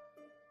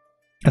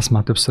 Ezt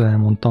már többször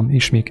elmondtam,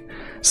 és még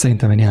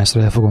szerintem egy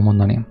néhányszor el fogom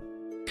mondani.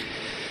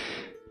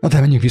 Na de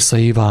menjünk vissza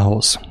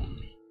Évához.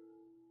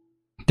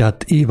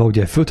 Tehát Éva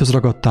ugye földhöz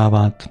ragadtá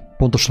vált,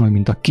 pontosan úgy,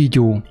 mint a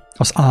kígyó,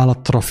 az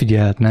állatra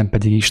figyelt, nem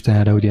pedig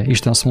Istenre, ugye.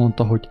 Isten azt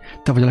mondta, hogy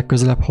te vagy a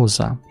legközelebb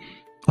hozzá.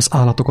 Az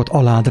állatokat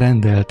alád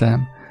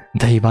rendeltem,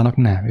 de Évának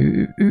nem,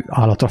 ő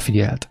állatra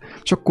figyelt.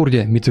 És akkor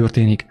ugye mi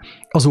történik?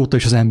 Azóta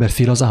is az ember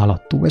fél az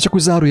állattól. Ez csak úgy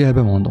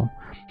zárójelben mondom.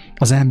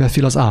 Az ember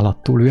fél az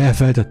állattól, ő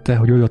elfelejtette,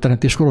 hogy ő a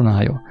teremtés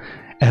koronája.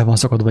 El van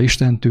szakadva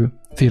Istentől,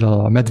 fél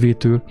a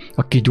medvétől,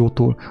 a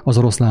kígyótól, az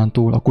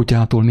oroszlántól, a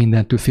kutyától,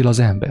 mindentől fél az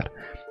ember.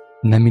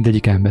 Nem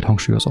mindegyik ember,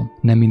 hangsúlyozom,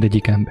 nem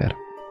mindegyik ember.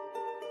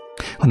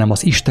 Hanem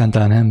az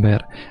istentelen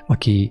ember,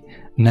 aki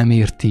nem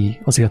érti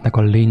az életnek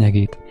a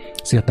lényegét,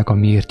 az életnek a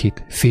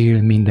miértjét,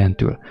 fél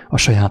mindentől, a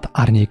saját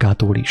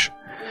árnyékától is.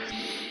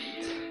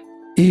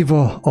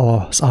 Éva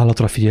az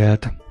állatra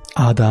figyelt,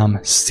 Ádám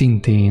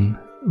szintén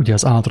ugye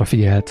az állatra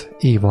figyelt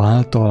Éva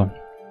által,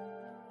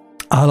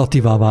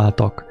 állativá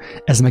váltak.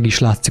 Ez meg is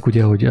látszik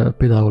ugye, hogy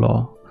például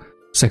a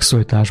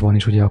szexualitásban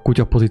is ugye a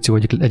kutya pozíció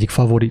egyik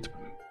favorit.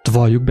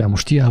 Valljuk be,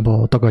 most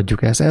hiába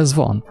tagadjuk ezt, ez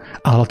van.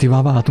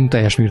 Állativá váltunk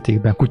teljes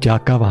mértékben,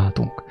 kutyákká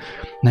váltunk.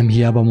 Nem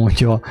hiába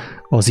mondja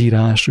az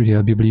írás, ugye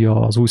a Biblia,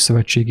 az Új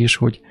Szövetség is,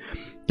 hogy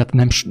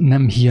tehát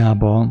nem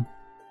hiába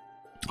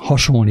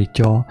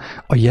hasonlítja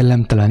a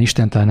jellemtelen,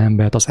 istentelen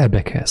embert az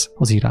ebekhez,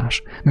 az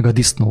írás, meg a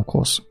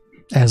disznókhoz.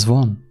 Ez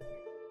van.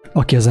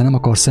 Aki ezzel nem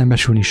akar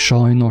szembesülni,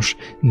 sajnos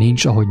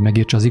nincs, ahogy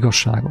megértse az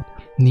igazságot.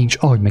 Nincs,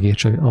 ahogy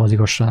megértse az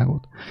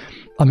igazságot.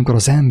 Amikor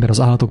az ember az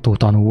állatoktól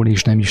tanul,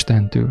 és nem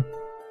Istentől,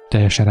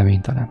 teljesen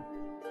reménytelen.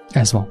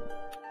 Ez van.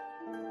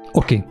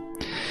 Oké.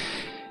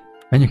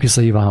 Menjünk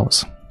vissza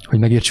Évához, hogy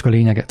megértsük a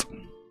lényeget.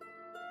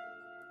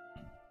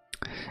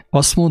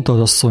 Azt mondta az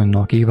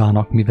asszonynak,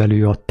 Évának, mivel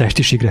ő a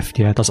testiségre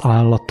figyelt, az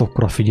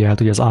állatokra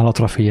figyelt, ugye az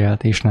állatra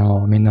figyelt, és nem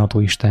a mindenható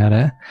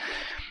Istenre,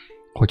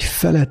 hogy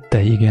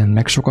felette igen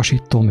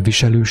megsokasítom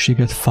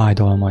viselőséget,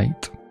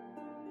 fájdalmait.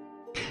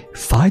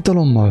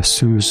 Fájdalommal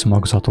szülsz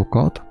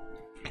magzatokat,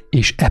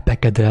 és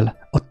epekedel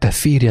a te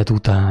férjed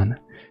után,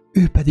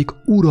 ő pedig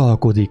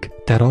uralkodik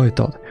te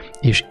rajtad,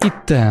 és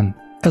itten,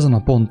 ezen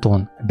a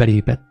ponton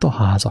belépett a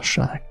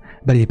házasság,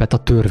 belépett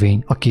a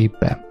törvény a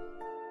képbe.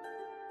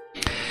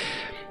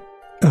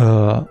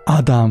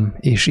 Ádám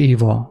és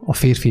Éva, a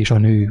férfi és a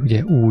nő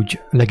ugye úgy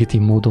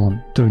legitim módon,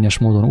 törvényes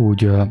módon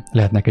úgy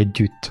lehetnek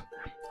együtt,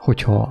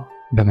 hogyha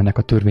bemennek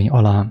a törvény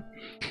alá,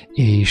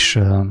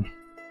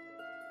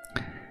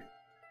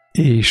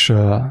 és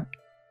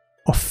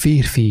a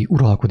férfi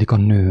uralkodik a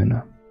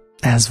nőn.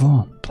 Ez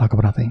van, drága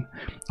barátaim.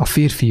 A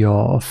férfi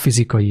a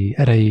fizikai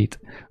erejét,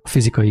 a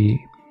fizikai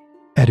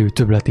erő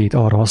többletét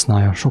arra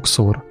használja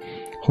sokszor,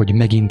 hogy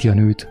meginti a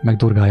nőt,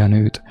 megdorgálja a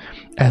nőt.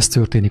 Ez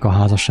történik a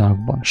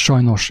házasságban.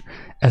 Sajnos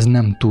ez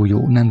nem túl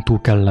jó, nem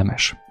túl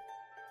kellemes.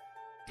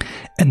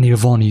 Ennél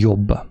van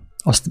jobb.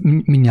 Azt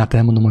mindjárt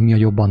elmondom, hogy mi a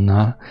jobb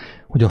annál,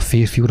 hogy a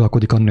férfi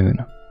uralkodik a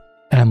nőn.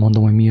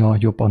 Elmondom, hogy mi a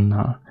jobb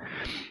annál.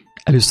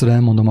 Először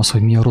elmondom azt,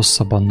 hogy mi a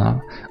rosszabb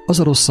annál. Az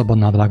a rosszabb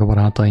annál, drága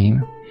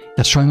barátaim.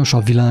 Tehát sajnos a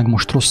világ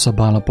most rosszabb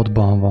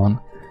állapotban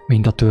van,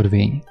 mint a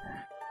törvény.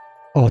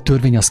 A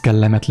törvény az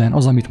kellemetlen,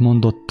 az, amit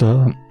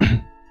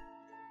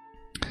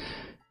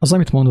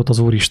mondott az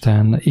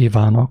Úristen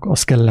Évának,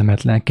 az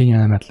kellemetlen,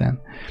 kényelmetlen.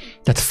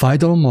 Tehát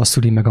fájdalommal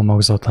szüli meg a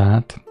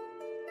magzatát,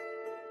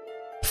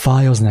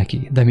 fáj az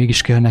neki, de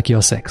mégis kell neki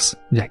a szex,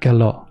 ugye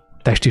kell a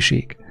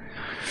testiség.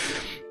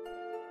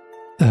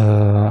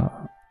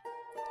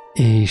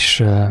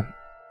 És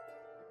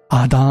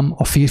Ádám,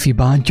 a férfi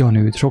bántja a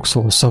nőt,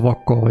 sokszor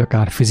szavakkal, vagy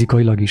akár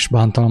fizikailag is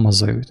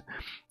bántalmazza őt,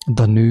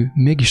 de a nő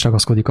mégis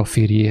ragaszkodik a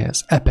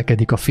férjéhez,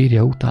 epekedik a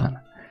férje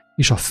után,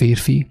 és a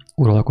férfi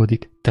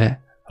uralkodik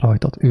te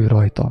rajtad, ő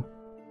rajta.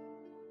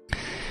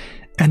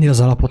 Ennél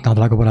az állapotnál,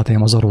 drága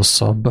barátaim, az a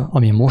rosszabb,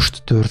 ami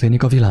most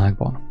történik a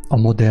világban, a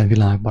modern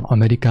világban,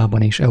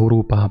 Amerikában és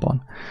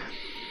Európában.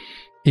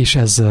 És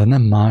ez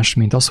nem más,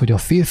 mint az, hogy a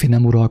férfi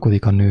nem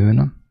uralkodik a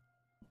nőn,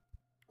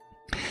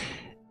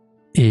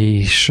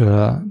 és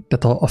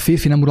tehát a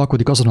férfi nem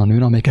uralkodik azon a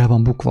nőn, amelyik el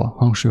van bukva,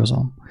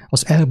 hangsúlyozom.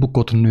 Az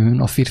elbukott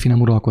nőn a férfi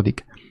nem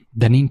uralkodik,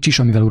 de nincs is,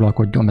 amivel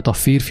uralkodjon, mert a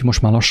férfi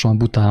most már lassan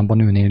butább a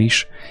nőnél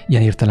is,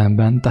 ilyen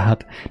értelemben,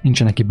 tehát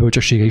nincsen neki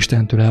bölcsessége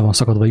Istentől, el van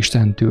szakadva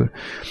Istentől,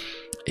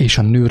 és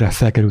a nőre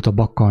felkerült a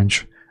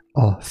bakkancs,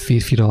 a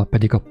férfira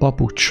pedig a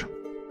papucs.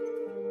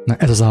 Na,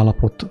 ez az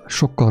állapot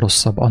sokkal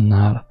rosszabb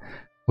annál,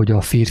 hogy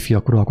a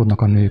férfiak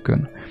uralkodnak a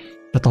nőkön.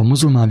 Tehát a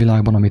muzulmán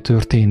világban, ami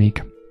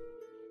történik,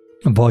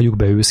 valljuk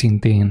be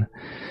őszintén,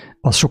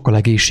 az sokkal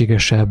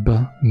egészségesebb,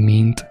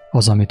 mint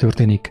az, ami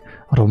történik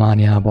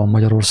Romániában,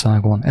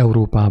 Magyarországon,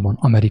 Európában,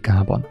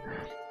 Amerikában.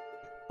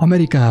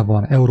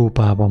 Amerikában,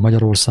 Európában,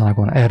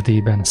 Magyarországon,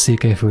 Erdélyben,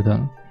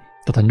 Székelyföldön,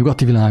 tehát a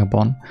nyugati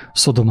világban,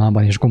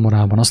 Szodomában és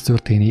Gomorrában az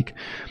történik,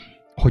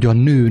 hogy a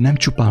nő nem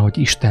csupán, hogy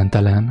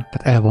istentelen,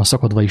 tehát el van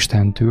szakadva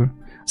Istentől,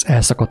 az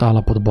elszakadt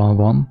állapotban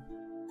van,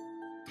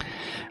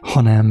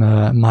 hanem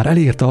már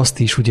elérte azt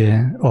is, ugye,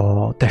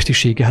 a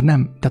testisége, hát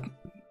nem, tehát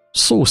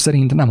szó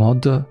szerint nem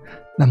ad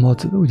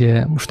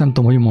ugye most nem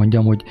tudom, hogy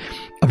mondjam, hogy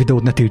a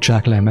videót ne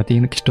tiltsák le, mert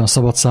én kicsit olyan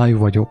szabad szájú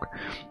vagyok,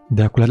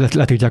 de akkor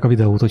letiltják a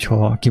videót,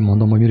 hogyha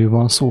kimondom, hogy miről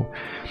van szó.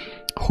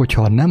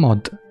 Hogyha nem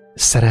ad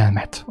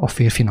szerelmet a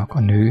férfinak a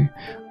nő,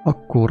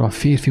 akkor a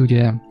férfi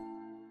ugye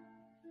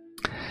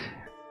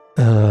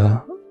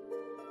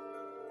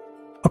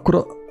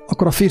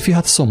akkor a férfi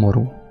hát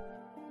szomorú.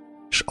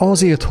 És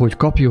azért, hogy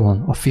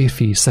kapjon a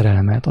férfi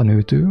szerelmet a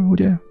nőtől,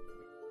 ugye,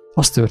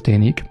 az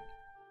történik,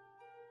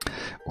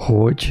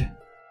 hogy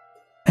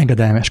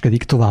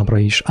engedelmeskedik továbbra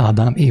is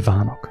Ádám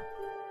Évának.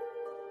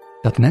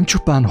 Tehát nem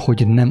csupán,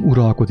 hogy nem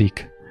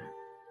uralkodik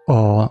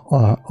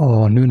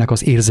a nőnek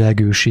az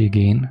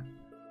érzelgőségén,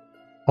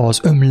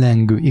 az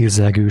ömlengő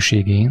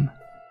érzelgőségén,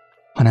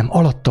 hanem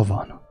alatta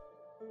van.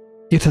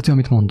 Érthető,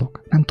 amit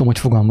mondok? Nem tudom, hogy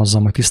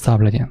fogalmazzam, hogy tisztább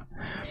legyen.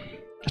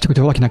 Csak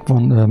hogyha valakinek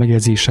van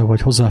megjegyzése,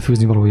 vagy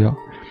hozzáfűzni valója,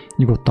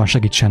 nyugodtan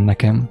segítsen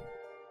nekem.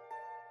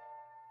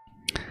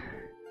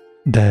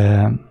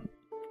 De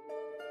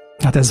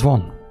hát ez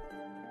van.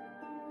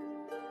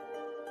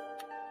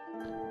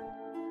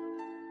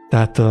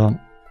 Tehát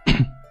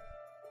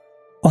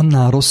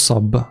annál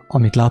rosszabb,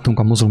 amit látunk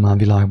a muzulmán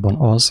világban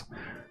az,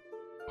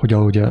 hogy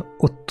ahogy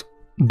ott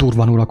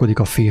durván uralkodik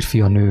a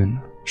férfi a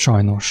nőn,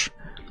 sajnos.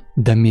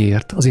 De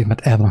miért? Azért,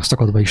 mert el vannak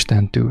szakadva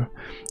Istentől,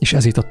 és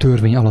ezért a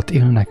törvény alatt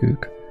élnek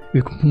ők.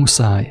 Ők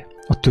muszáj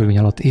a törvény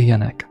alatt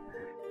éljenek,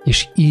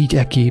 és így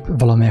ekép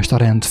valamelyest a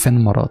rend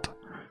fennmarad.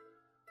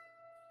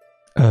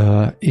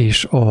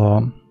 És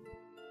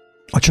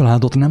a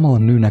családot nem a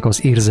nőnek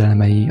az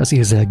érzelmei, az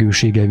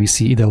érzelgősége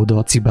viszi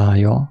ide-oda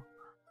cibálja,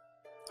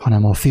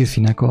 hanem a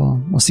férfinek a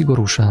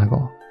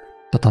szigorúsága.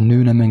 Tehát a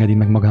nő nem engedi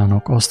meg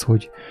magának azt,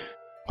 hogy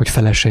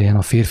feleseljen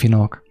a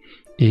férfinak,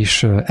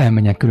 és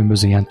elmenjen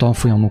különböző ilyen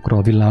tanfolyamokra,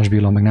 a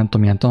villásbéla, meg nem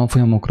tudom, ilyen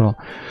tanfolyamokra,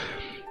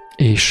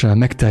 és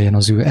megteljen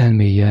az ő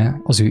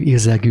elméje, az ő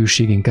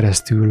érzelgőségén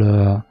keresztül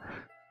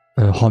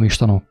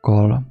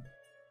hamistanokkal,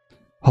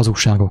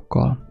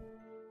 hazugságokkal.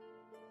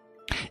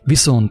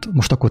 Viszont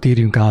most akkor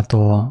térjünk át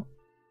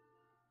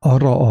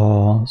arra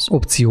az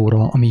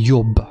opcióra, ami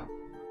jobb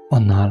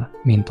annál,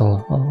 mint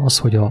az,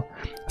 hogy a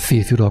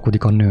férfi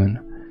uralkodik a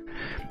nőn.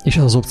 És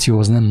ez az opció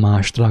az nem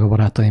más, drága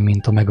barátaim,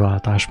 mint a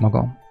megváltás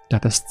maga.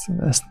 Tehát ez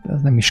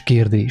nem is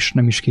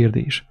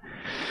kérdés.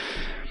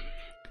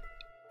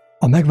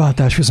 A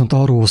megváltás viszont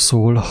arról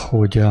szól,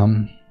 hogy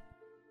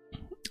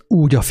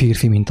úgy a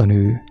férfi, mint a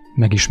nő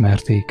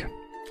megismerték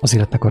az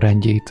életnek a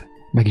rendjét,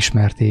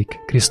 megismerték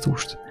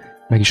Krisztust,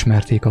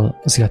 megismerték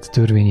az élet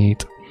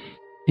törvényét,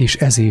 és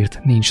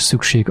ezért nincs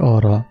szükség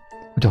arra,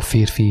 hogy a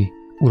férfi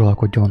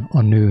uralkodjon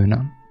a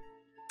nőn.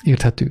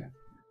 Érthető?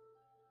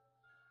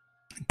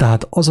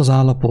 Tehát az az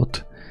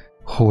állapot,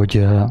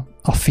 hogy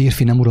a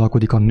férfi nem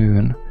uralkodik a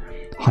nőn,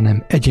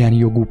 hanem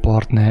egyenjogú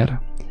partner,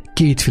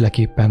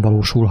 kétféleképpen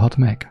valósulhat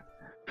meg.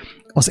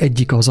 Az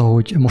egyik az,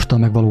 ahogy mostan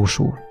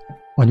megvalósul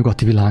a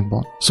nyugati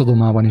világban,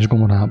 Szodomában és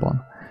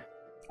Gomorrában.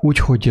 Úgy,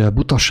 hogy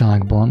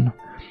butaságban,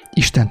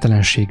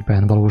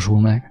 istentelenségben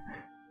valósul meg,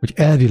 hogy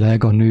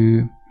elvileg a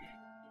nő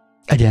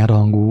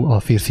egyenrangú a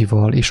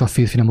férfival, és a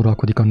férfi nem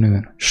uralkodik a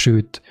nőn.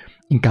 Sőt,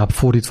 inkább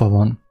fordítva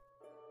van,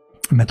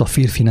 mert a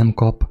férfi nem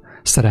kap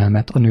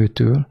szerelmet a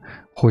nőtől,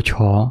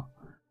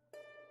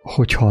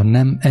 hogyha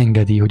nem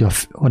engedi, hogy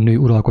a nő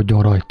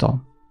uralkodjon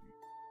rajta.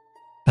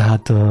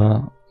 Tehát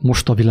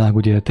most a világ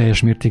ugye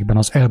teljes mértékben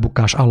az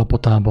elbukás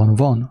állapotában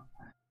van,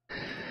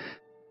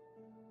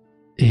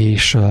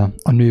 és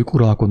a nők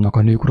uralkodnak,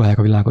 a nők uralják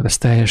a világot, ez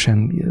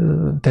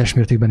teljes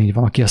mértékben így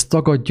van. Aki ezt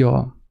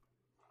tagadja,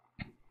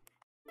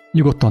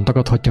 nyugodtan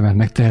tagadhatja, mert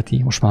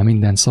megteheti, most már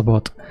minden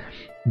szabad,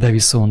 de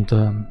viszont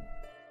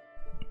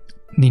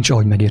nincs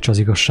ahogy megértse az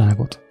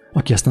igazságot.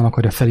 Aki ezt nem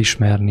akarja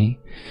felismerni,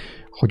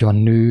 hogy a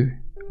nő,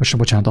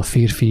 a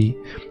férfi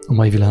a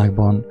mai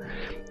világban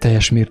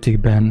teljes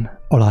mértékben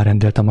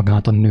alárendelte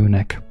magát a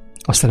nőnek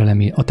a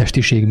szerelemi, a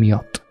testiség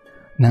miatt.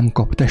 Nem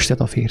kap testet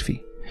a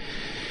férfi.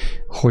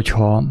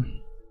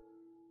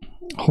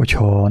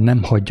 Hogyha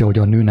nem hagyja, hogy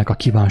a nőnek a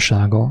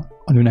kívánsága,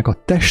 a nőnek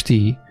a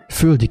testi,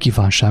 földi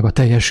kívánsága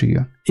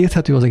teljesüljön.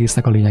 Érthető az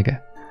egésznek a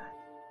lényege.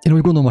 Én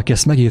úgy gondolom, aki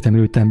ezt megértem,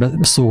 előttem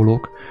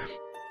szólok,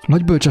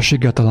 nagy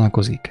bölcsességgel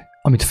találkozik,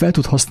 amit fel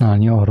tud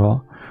használni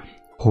arra,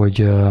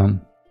 hogy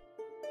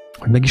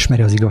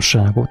megismerje az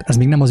igazságot. Ez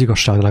még nem az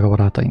igazság, drága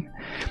barátaim.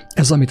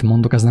 Ez, amit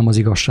mondok, ez nem az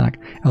igazság.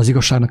 Ez az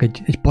igazságnak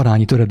egy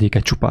parányi töredéke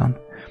csupán.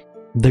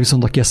 De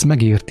viszont aki ezt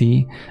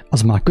megérti,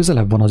 az már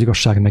közelebb van az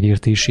igazság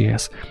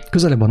megértéséhez.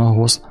 Közelebb van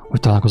ahhoz, hogy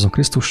találkozom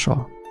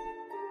Krisztussal.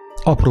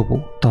 Apropó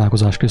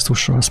találkozás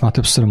Krisztussal, ezt már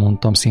többször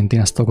mondtam szintén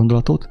ezt a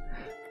gondolatot,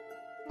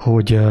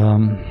 hogy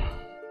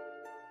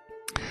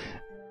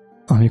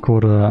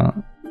amikor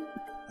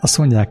azt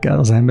mondják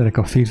az emberek,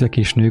 a férfiak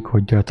és nők,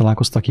 hogy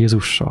találkoztak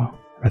Jézussal,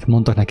 mert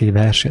mondtak neki egy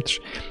verset, és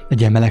egy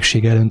ilyen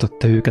melegség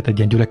elöntötte őket egy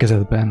ilyen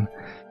gyülekezetben.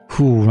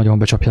 Nagyon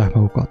becsapják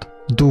magukat.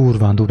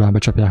 Durván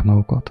becsapják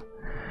magukat.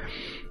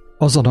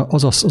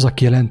 Az a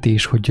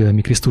kijelentés, hogy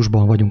mi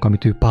Krisztusban vagyunk,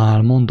 amit ő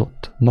Pál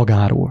mondott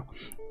magáról.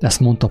 Ezt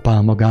mondta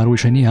Pál magáról,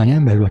 és egy néhány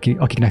emberről,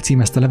 akiknek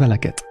címezte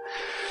leveleket.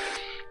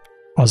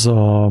 az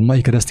a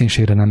mai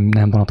kereszténységre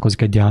nem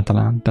vonatkozik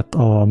egyáltalán. Tehát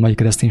a mai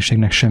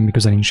kereszténységnek semmi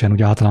köze nincsen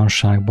úgy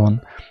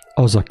általánosságban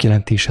az a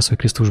kijelentéshez, hogy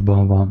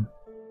Krisztusban van.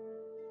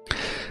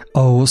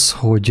 Ahhoz,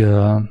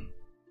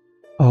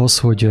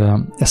 hogy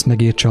ezt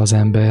megértse az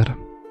ember,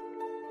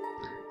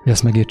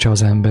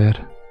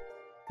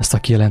 ezt a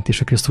kijelentést,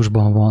 hogy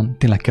Krisztusban van,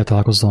 tényleg kell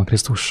találkozzon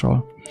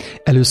Krisztussal.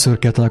 Először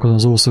kell találkozni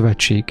az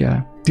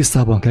Ószövetséggel.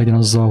 Tisztában kell legyen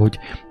azzal, hogy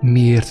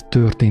miért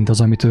történt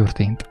az, ami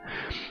történt.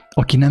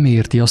 Aki nem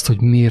érti azt,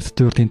 hogy miért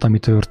történt, ami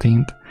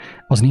történt,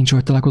 az nincs,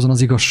 hogy találkozzon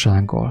az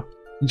igazsággal.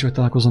 Nincs, hogy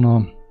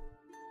találkozzon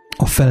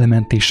a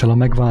felmentéssel, a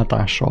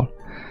megváltással.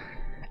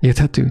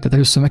 Érthető? Tehát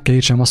először meg kell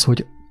értsem azt,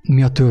 hogy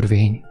mi a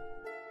törvény.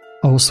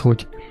 Ahhoz,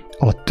 hogy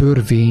a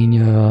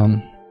törvény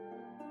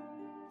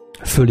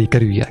fölé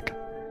kerüljek.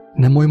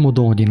 Nem oly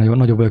módon, hogy én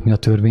nagyobb vagyok, mint a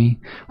törvény,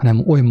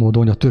 hanem oly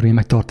módon, hogy a törvény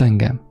megtart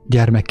engem.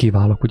 Gyermekké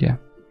válok, ugye?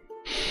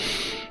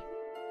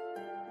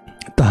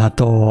 Tehát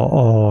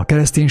a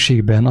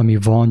kereszténységben, ami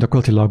van,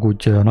 gyakorlatilag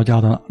úgy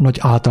nagy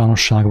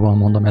általánosságban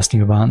mondom ezt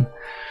nyilván,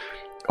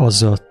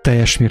 az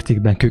teljes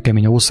mértékben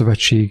kőkemény a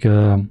Ószövetség,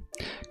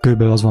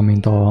 körülbelül az van,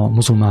 mint a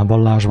muzulmán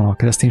vallásban, a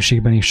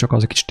kereszténységben is, csak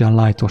az egy kicsit ilyen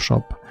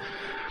lightosabb,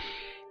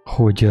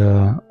 hogy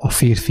a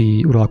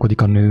férfi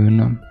uralkodik a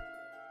nőn,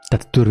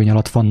 tehát törvény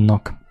alatt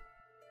vannak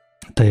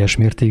teljes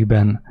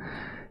mértékben,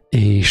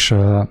 és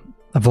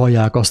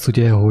vallják azt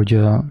ugye, hogy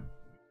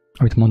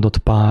amit mondott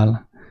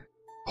Pál,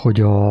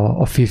 hogy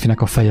a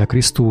férfinek a feje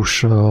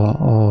Krisztus,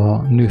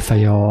 a nő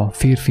feje a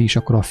férfi, és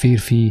akkor a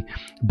férfi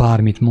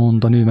bármit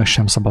mond, a nő meg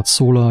sem szabad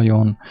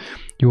szólaljon,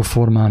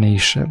 jóformán,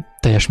 és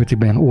teljes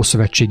mértékben ilyen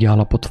ószövetségi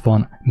állapot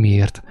van.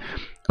 Miért?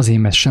 Azért,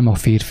 mert sem a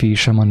férfi,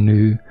 sem a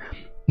nő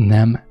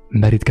nem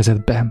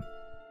merítkezett be,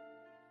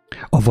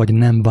 avagy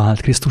nem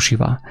vált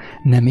Krisztusivá,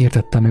 nem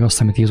értette meg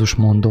azt, amit Jézus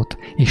mondott,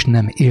 és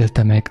nem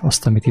élte meg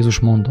azt, amit Jézus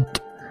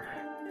mondott.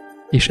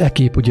 És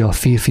ekképp ugye a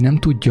férfi nem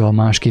tudja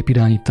másképp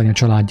irányítani a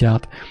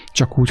családját,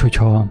 csak úgy,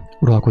 hogyha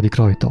uralkodik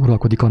rajta,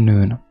 uralkodik a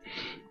nőn.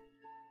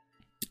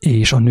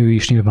 És a nő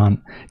is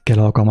nyilván kell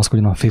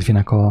alkalmazkodjon a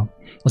férfinek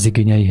az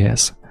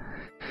igényeihez.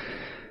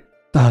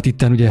 Tehát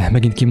itten ugye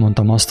megint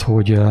kimondtam azt,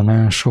 hogy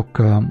nagyon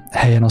sok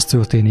helyen az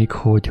történik,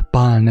 hogy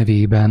Pál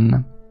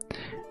nevében,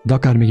 de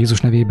akár még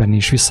Jézus nevében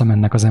is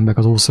visszamennek az emberek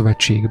az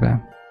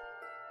Ószövetségbe.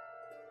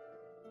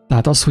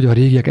 Tehát az, hogy a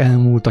régiek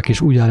elmúltak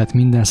és újjá lett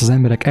minden, ezt az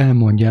emberek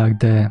elmondják,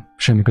 de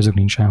semmi közük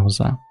nincsen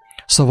hozzá.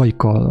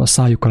 Szavaikkal, a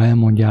szájukkal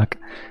elmondják,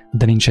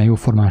 de nincsen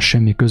jóformán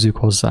semmi közük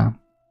hozzá.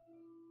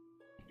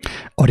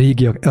 A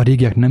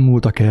régiek nem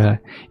múltak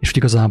el, és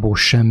igazából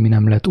semmi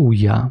nem lett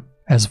újjá.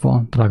 Ez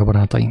van, drága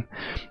barátaim.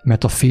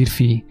 Mert a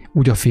férfi,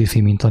 úgy a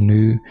férfi, mint a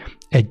nő,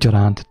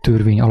 egyaránt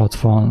törvény alatt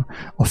van,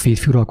 a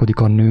férfi uralkodik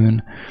a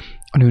nőn,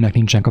 a nőnek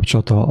nincsen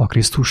kapcsolata a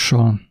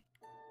Krisztussal,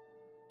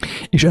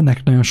 és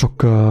ennek nagyon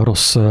sok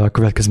rossz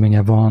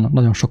következménye van,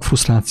 nagyon sok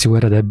frusztráció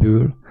ered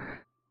ebből,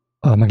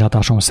 a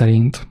meglátásom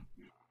szerint.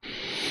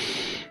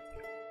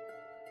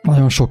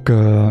 Nagyon sok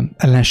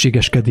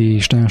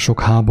ellenségeskedés, nagyon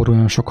sok háború,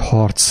 nagyon sok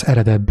harc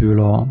ered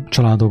ebből a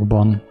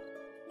családokban,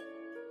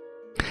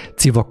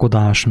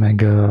 civakodás,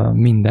 meg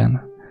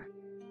minden.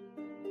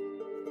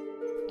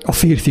 A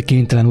férfi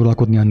kénytelen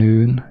uralkodni a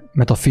nőn,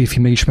 mert a férfi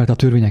megismerte a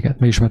törvényeket,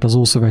 megismerte az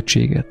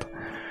Ószövetséget.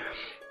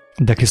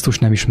 De Krisztus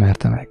nem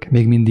ismerte meg.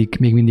 Még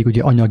mindig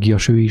ugye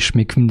anyagias ő is,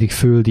 még mindig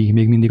földi,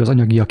 még mindig az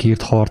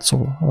anyagiakért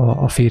harcol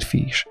a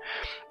férfi is.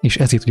 És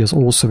ezért ugye az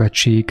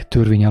Ószövetség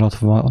törvény alatt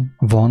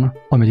van,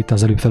 amit itt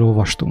az előbb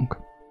felolvastunk.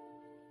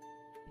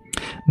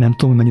 Nem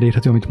tudom, mennyire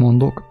érthető, amit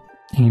mondok.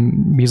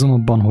 Én bízom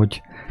abban,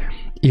 hogy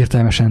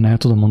értelmesen el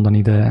tudom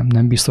mondani, de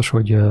nem biztos,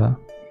 hogy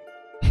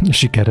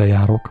sikerrel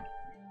járok.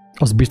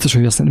 Az biztos,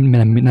 hogy azt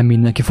nem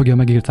mindenki fogja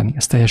megérteni.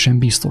 Ez teljesen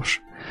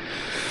biztos.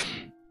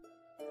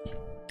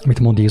 Mit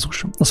mond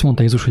Jézus? Azt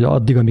mondta Jézus, hogy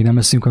addig, amíg nem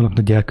leszünk olyanok,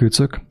 mint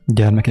a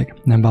gyermekek,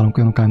 nem válunk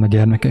olyanok, mint a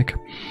gyermekek,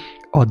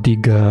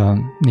 addig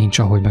nincs,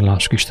 ahogy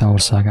meglássuk Isten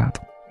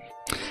országát.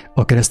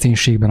 A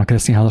kereszténységben, a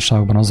keresztény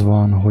házasságokban az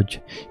van,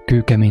 hogy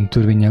kőkemény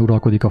törvénnyel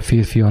uralkodik a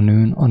férfi a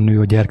nőn, a nő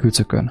a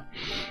gyerkőcökön.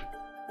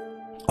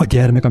 A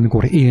gyermek,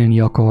 amikor élni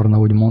akarna,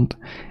 úgymond,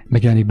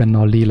 megjelenik benne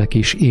a lélek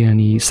és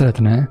élni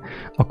szeretne,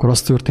 akkor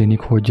az történik,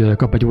 hogy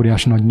kap egy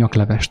óriási nagy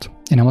nyaklevest.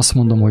 Én nem azt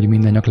mondom, hogy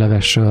minden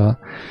nyakleves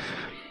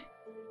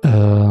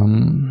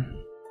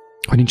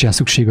hogy nincsen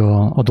szükség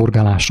a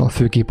dorgálásra,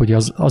 főképp, hogy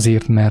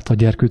azért, mert a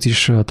gyerkőc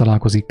is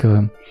találkozik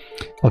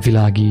a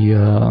világi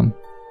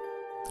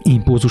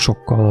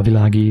impulzusokkal, a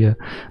világi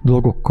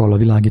dolgokkal, a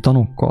világi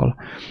tanokkal,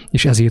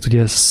 és ezért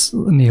ugye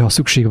néha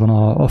szükség van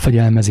a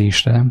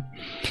fegyelmezésre,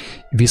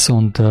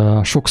 viszont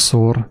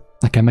sokszor,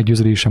 nekem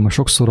meggyőződésem, hogy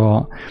sokszor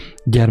a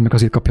gyermek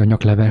azért kapja a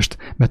nyaklevest,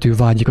 mert ő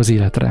vágyik az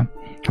életre,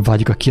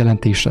 vágyik a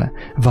kijelentésre,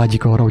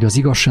 vágyik arra, hogy az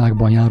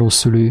igazságban járó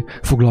szülő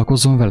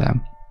foglalkozzon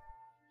vele.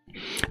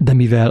 De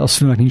mivel a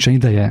szülőnek nincsen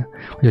ideje,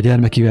 hogy a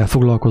gyermekével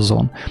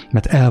foglalkozzon,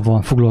 mert el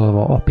van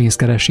foglalva a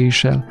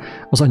pénzkereséssel,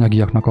 az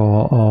anyagiaknak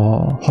a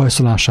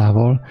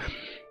hajszolásával,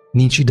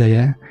 nincs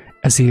ideje,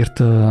 ezért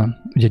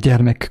ugye a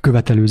gyermek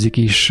követelőzik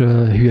és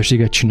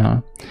hülyeséget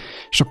csinál.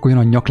 És akkor jön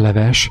a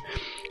nyakleves,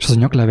 és az a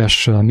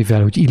nyakleves,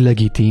 mivel hogy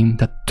illegitim,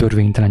 tehát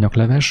törvénytelen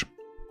nyakleves,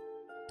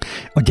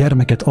 a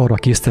gyermeket arra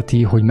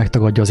készteti, hogy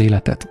megtagadja az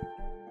életet.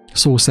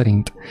 Szó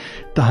szerint.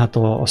 Tehát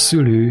a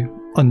szülő,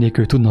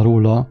 annélkül tudna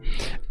róla,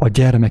 a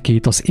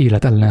gyermekét az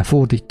élet ellen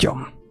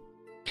fordítja.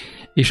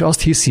 És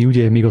azt hiszi,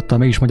 ugye, még ott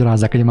meg is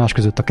magyarázzák egymás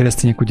között a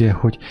keresztények, ugye,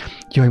 hogy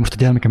jaj, most a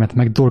gyermekemet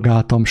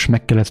megdorgáltam, és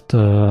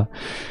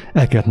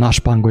el kellett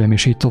náspángoljam,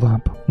 és így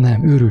tovább.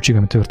 Nem, őrültség,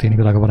 ami történik,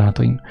 drága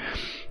barátaim.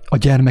 A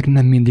gyermek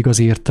nem mindig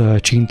azért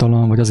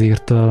csintalan, vagy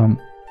azért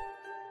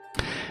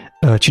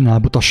csinál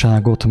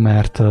butaságot,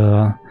 mert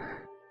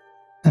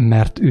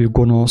ő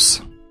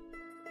gonosz,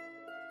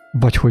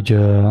 vagy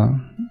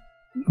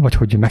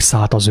hogy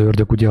megszállt az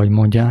ördög, ugye, ahogy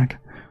mondják,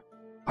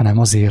 hanem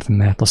azért,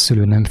 mert a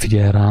szülő nem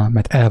figyel rá,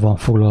 mert el van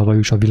foglalva ő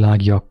is a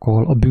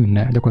világiakkal, a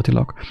bűnnel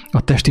gyakorlatilag,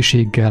 a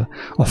testiséggel,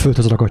 a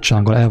földhöz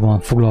ragadtsággal el van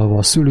foglalva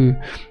a szülő,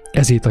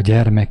 ezért a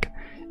gyermek,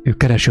 ő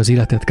keresi az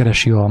életet,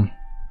 keresi a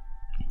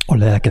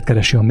lelket,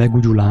 keresi a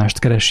megújulást,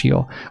 keresi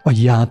a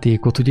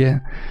játékot, ugye,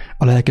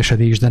 a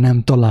lelkesedést, de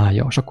nem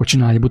találja, és akkor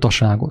csinálja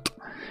butaságot.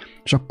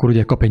 És akkor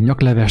ugye kap egy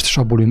nyaklevest, és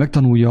abból ő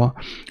megtanulja,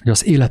 hogy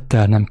az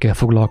élettel nem kell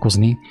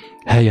foglalkozni,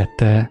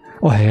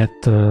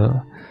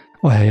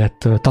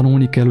 ahelyett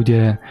tanulni kell,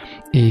 ugye,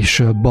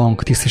 és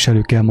bank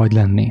tisztviselő kell majd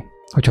lenni,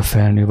 hogyha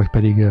felnő, vagy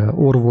pedig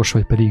orvos,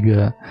 vagy pedig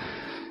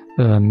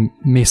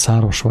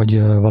mészáros,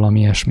 vagy valami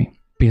ilyesmi,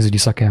 pénzügyi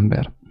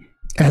szakember.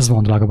 Ez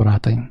van, drága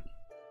barátaim.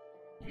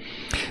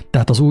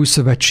 Tehát az új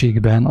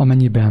szövetségben,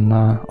 amennyiben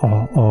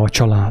a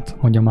család,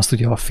 mondjam azt,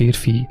 ugye a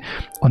férfi,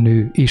 a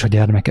nő és a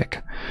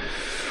gyermekek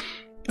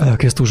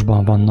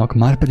Krisztusban vannak,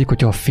 márpedig,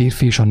 hogyha a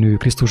férfi és a nő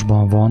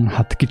Krisztusban van,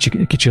 hát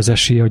kicsi az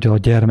esélye, hogy a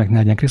gyermek ne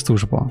legyen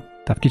Krisztusban.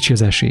 Tehát kicsi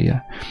az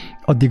esélye.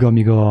 Addig,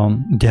 amíg a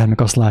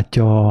gyermek azt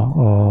látja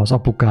az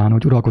apukán,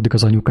 hogy uralkodik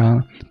az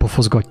anyukán,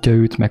 pofozgatja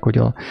őt, meg hogy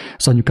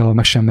az anyukával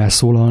meg sem mer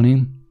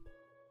szólalni,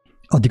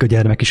 addig a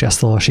gyermek is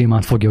ezt a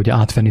sémát fogja ugye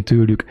átvenni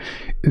tőlük,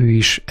 ő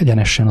is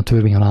egyenesen a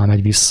törvény alá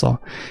megy vissza.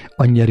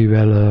 Annyi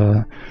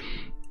erővel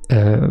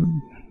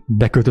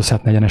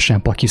beköltözhetne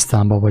egyenesen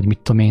Pakisztánba, vagy mit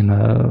tudom én,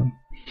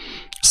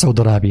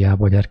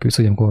 Szaúd-Arábiába a gyerkőc,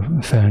 hogy amikor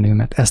felnő,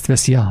 mert ezt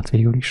veszi át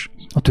végül is.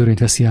 A törvényt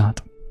veszi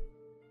át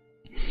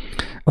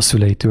a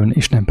szüleitől,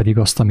 és nem pedig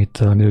azt,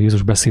 amiről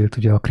Jézus beszélt,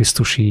 ugye a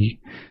krisztusi,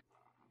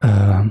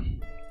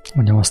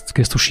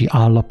 krisztusi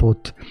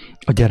állapot,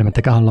 a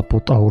gyermetek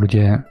állapot, ahol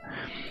ugye,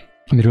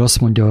 amiről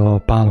azt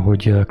mondja Pál,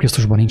 hogy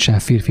Krisztusban nincsen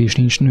férfi és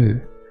nincs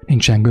nő,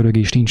 nincsen görög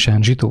és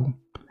nincsen zsidó.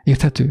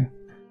 Érthető?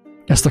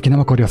 Ezt, aki nem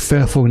akarja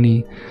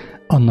felfogni,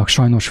 annak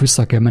sajnos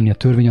vissza kell menni a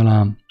törvény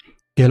alá,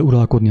 kell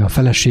uralkodni a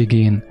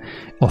feleségén,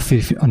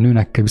 a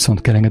nőnek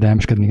viszont kell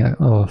engedelmeskedni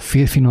a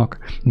férfinak,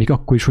 még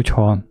akkor is,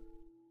 hogyha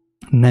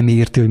nem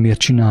érti, hogy miért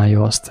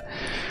csinálja azt,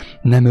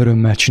 nem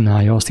örömmel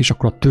csinálja azt, és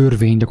akkor a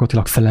törvény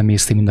gyakorlatilag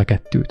felemészti mind a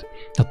kettőt.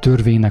 A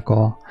törvénynek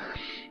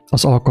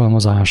az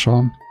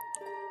alkalmazása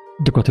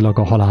gyakorlatilag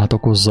a halált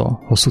okozza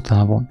hosszú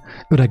távon.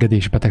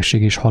 Öregedés,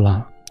 betegség és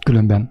halál.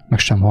 Különben meg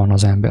sem halna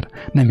az ember.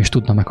 Nem is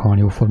tudna meghalni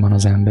jóformán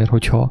az ember,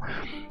 hogyha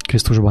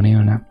Krisztusban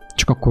élne.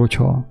 Csak akkor,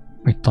 hogyha,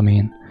 mit tudom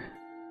én,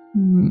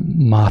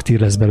 mártír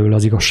lesz belőle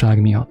az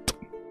igazság miatt.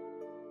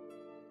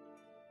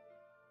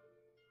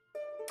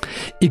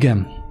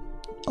 Igen,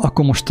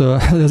 akkor most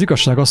az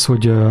igazság az,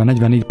 hogy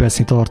 44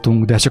 percig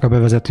tartunk, de ez csak a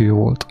bevezető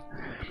volt.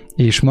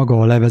 És maga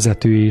a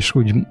levezető és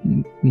úgy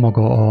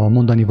maga a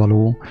mondani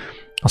való,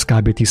 az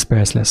kb. 10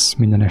 perc lesz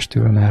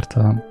mindenestől, mert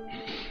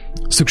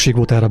szükség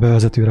volt erre a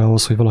bevezetőre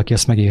ahhoz, hogy valaki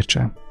ezt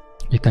megértse.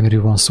 Itt nem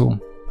miről van szó.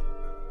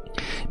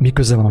 Mi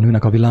köze van a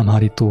nőnek a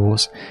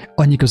villámhárítóhoz?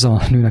 Annyi köze van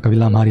a nőnek a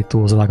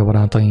villámhárítóhoz, drága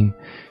barátaim,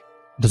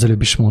 de az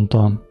előbb is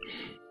mondtam,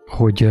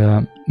 hogy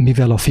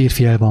mivel a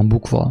férfi el van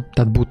bukva,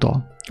 tehát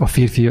buta, a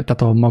férfi,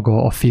 tehát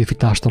a férfi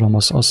társadalom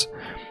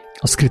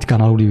az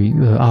kritikán aluli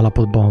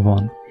állapotban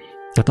van.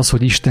 Tehát az,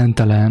 hogy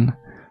istentelen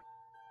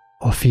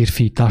a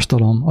férfi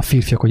társadalom, a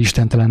férfiak, hogy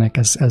istentelenek,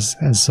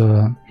 ez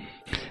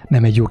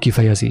nem egy jó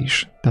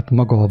kifejezés. Tehát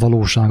maga a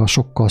valósága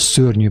sokkal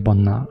szörnyűbb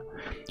annál,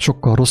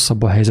 sokkal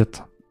rosszabb a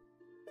helyzet,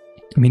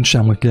 mint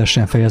sem, hogy ki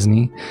lehessen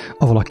fejezni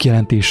avval a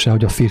kijelentéssel,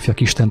 hogy a férfiak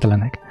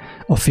istentelenek.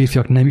 A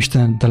férfiak nem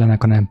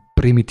istentelenek, hanem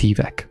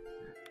primitívek.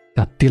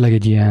 Tehát tényleg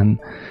egy ilyen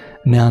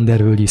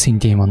neandervölgyi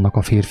szintjén vannak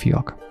a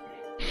férfiak.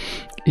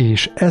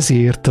 És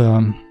ezért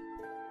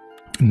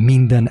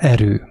minden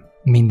erő,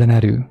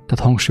 tehát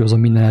hangsúlyozom,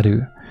 minden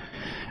erő,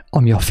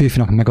 ami a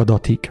férfinak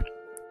megadatik,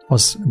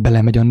 az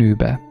belemegy a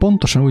nőbe.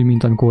 Pontosan úgy,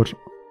 mint amikor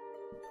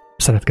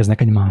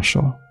szeretkeznek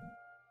egymással.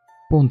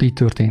 Pont így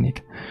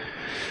történik.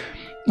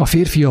 A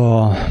férfi,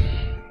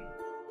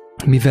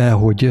 mivel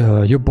hogy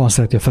jobban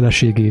szereti a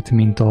feleségét,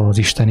 mint az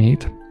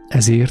Istenét,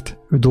 ezért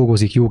ő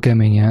dolgozik jó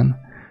keményen,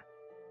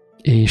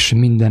 és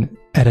minden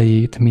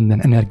erejét,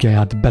 minden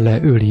energiáját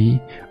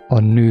beleöli a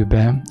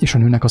nőbe és a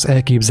nőnek az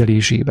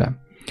elképzelésébe.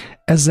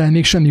 Ezzel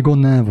még semmi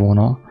gond nem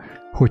volna,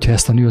 hogyha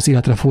ezt a nő az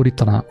életre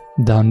fordítaná,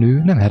 de a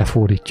nő nem erre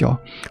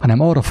fordítja, hanem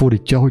arra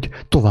fordítja, hogy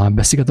tovább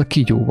beszélget a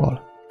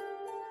kígyóval.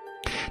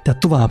 Tehát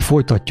tovább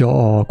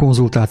folytatja a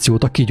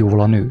konzultációt a kígyóval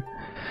a nő.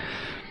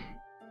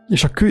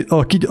 És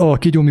a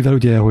kígyó, mivel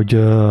ugye, hogy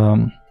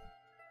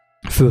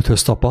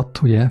földhöz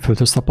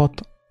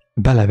tapadt,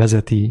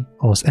 belevezeti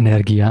az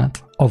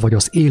energiát, avagy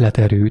az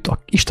életerőt,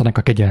 Istennek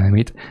a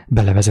kegyelmét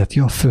belevezeti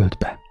a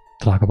földbe.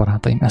 Drága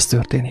barátaim, ez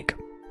történik.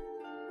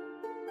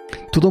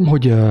 Tudom,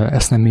 hogy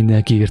ezt nem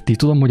mindenki érti,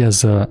 tudom, hogy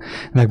ez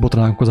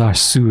megbotránkozás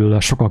szül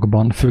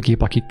sokakban,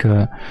 főképp akik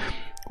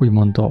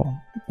úgymond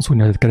az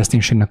úgynevezett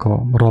kereszténységnek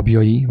a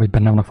rabjai, vagy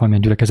benne vannak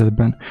valamilyen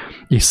gyülekezetben,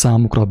 és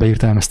számukra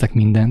beértelmeztek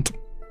mindent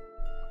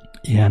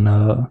ilyen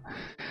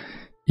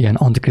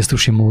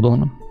antikrisztusi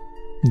módon,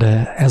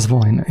 de ez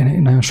van,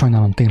 én nagyon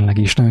sajnálom tényleg,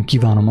 és nagyon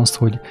kívánom azt,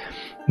 hogy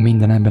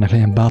minden embernek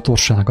legyen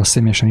bátorsága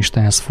személyesen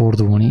Istenhez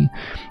fordulni,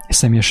 és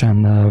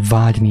személyesen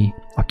vágyni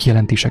a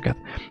kijelentéseket.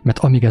 Mert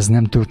amíg ez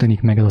nem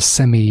történik meg, ez a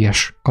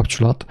személyes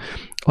kapcsolat,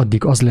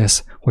 addig az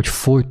lesz, hogy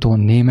folyton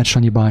Németh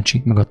Sanyi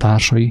bácsi, meg a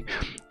társai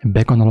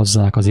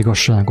bekanalozzák az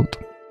igazságot,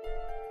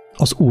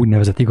 az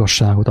úgynevezett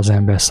igazságot az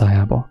ember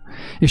szájába.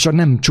 És csak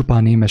nem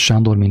csupán Németh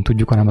Sándor, mint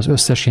tudjuk, hanem az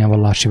összes ilyen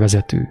vallási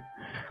vezető.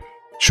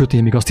 Sőt,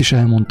 én még azt is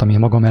elmondtam, én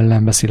magam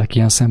ellen beszélek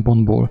ilyen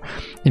szempontból,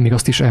 én még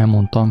azt is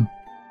elmondtam,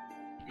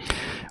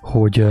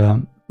 hogy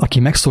aki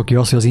megszokja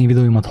azt, hogy az én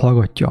videóimat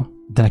hallgatja,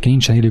 de neki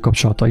nincsen élő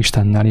kapcsolata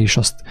Istennel, és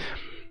azt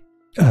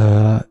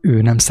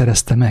ő nem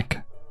szerezte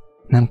meg,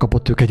 nem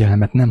kapott ő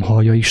kegyelmet, nem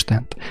hallja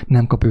Istent,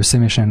 nem kap ő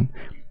személyesen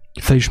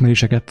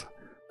felismeréseket,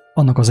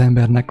 annak az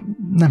embernek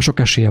nem sok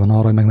esélye van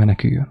arra, hogy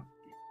megmeneküljön.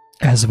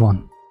 Ez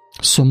van.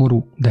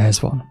 Szomorú, de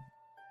ez van.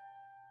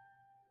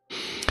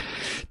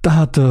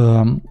 Tehát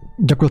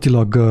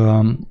gyakorlatilag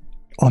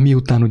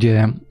amiután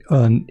ugye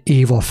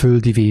Éva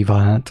földivé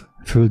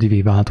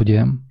vált,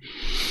 ugye,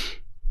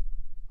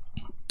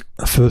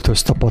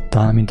 földhöz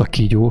tapadtál, mint a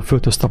kígyó,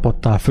 földhöz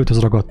tapadtál, földhöz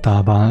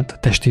ragadtál vált,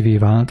 testivé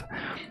vált,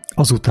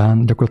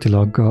 azután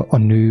gyakorlatilag a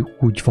nő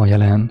úgy van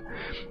jelen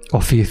a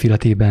férfi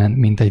életében,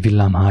 mint egy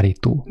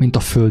villámhárító, mint a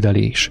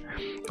földelés.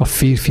 A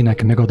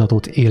férfinek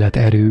megadatott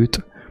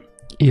életerőt,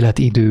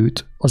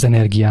 életidőt, az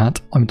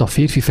energiát, amit a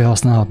férfi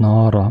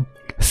felhasználhatna arra,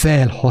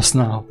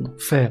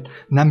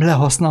 nem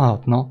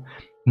lehasználhatna,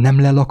 nem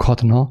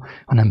lelakhatna,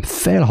 hanem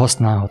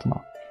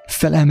felhasználhatna,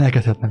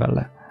 felemelkedhetne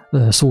vele,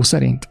 szó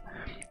szerint.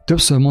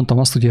 Többször mondtam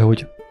azt ugye,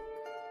 hogy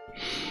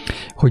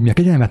mi a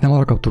kegyelmet nem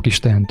arra kaptuk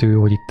Istentől,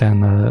 hogy itten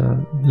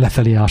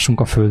lefelé ásunk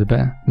a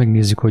földbe,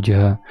 megnézzük, hogy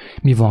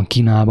mi van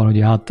Kínában,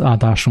 hogy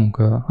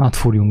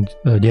átfúrjunk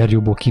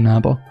Gyergyóból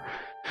Kínába,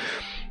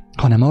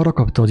 hanem arra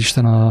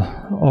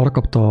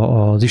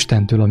kapta az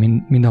Istentől, a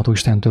mindenható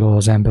Istentől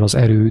az ember az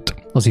erőt,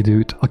 az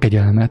időt, a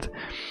kegyelmet,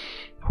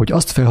 hogy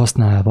azt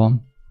felhasználva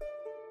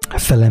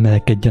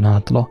felemelkedjen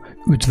általa,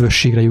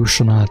 üdvösségre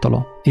jusson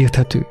általa.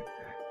 Érthető?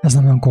 Ez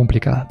nem olyan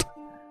komplikált.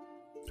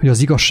 Hogy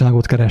az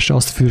igazságot keresse,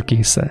 azt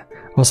fürkésze.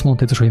 Azt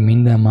mondta Jézus, hogy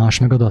minden más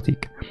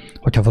megadatik.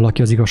 Hogyha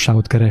valaki az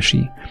igazságot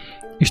keresi,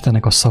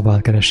 Istennek a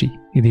szavát keresi,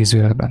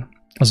 idézőjelben,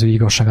 az ő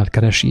igazságát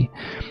keresi,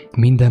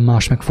 minden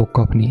más meg fog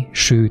kapni,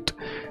 sőt,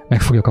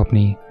 meg fogja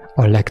kapni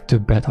a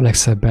legtöbbet, a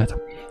legszebbet,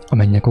 a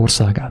mennyek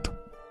országát.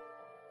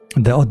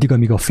 De addig,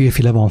 amíg a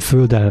férfi le van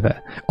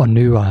földelve a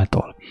nő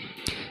által,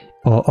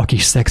 a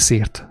kis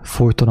szexért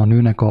folyton a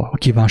nőnek a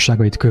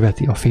kívánságait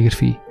követi a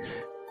férfi,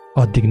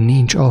 addig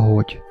nincs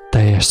ahogy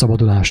teljes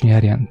szabadulás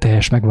nyerjen,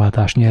 teljes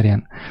megváltás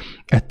nyerjen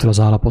ettől az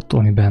állapottól,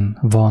 amiben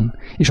van,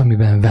 és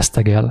amiben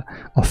vesztegel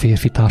a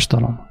férfi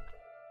társadalom.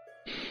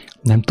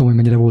 Nem tudom,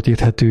 hogy mennyire volt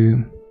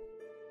érthető.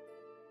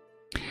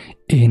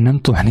 Én nem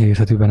tudom ennél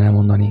érthetőben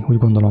elmondani, úgy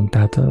gondolom,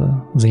 tehát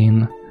az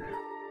én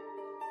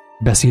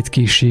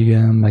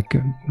beszédkészségem,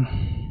 meg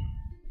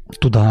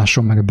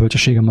tudásom, meg a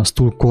bölcsességem az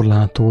túl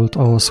korlátolt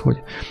ahhoz,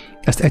 hogy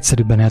ezt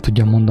egyszerűbben el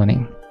tudjam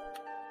mondani.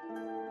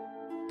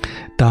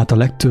 Tehát a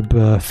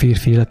legtöbb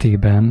férfi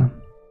életében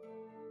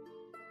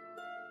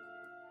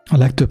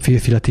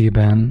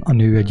a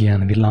nő egy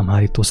ilyen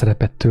villámhárító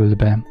szerepet tölt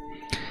be,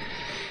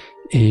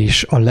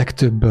 és a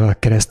legtöbb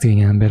keresztény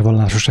ember,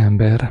 vallásos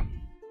ember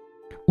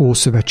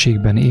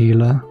Ószövetségben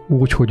él,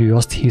 úgy, hogy ő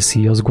azt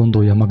hiszi, azt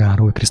gondolja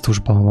magáról, hogy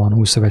Krisztusban van,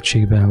 új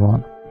szövetségben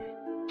van.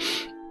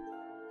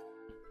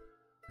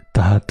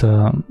 Tehát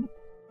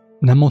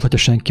nem mondhatja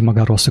senki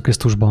magáról, hogy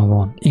Krisztusban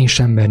van. Én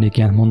sem mernék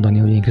ilyen mondani,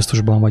 hogy én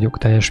Krisztusban vagyok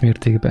teljes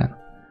mértékben.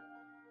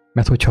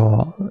 Mert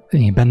hogyha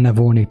én benne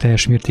volnék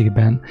teljes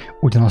mértékben,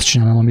 ugyanazt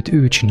csinálom, amit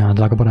ő csinál,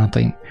 drága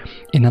barátaim.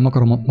 Én nem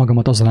akarom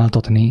magamat azzal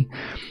áltatni,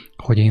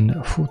 hogy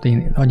én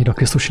annyira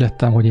Krisztusi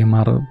lettem, hogy én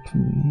már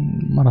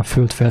a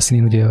föld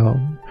felszínén, ugye a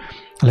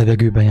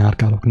levegőben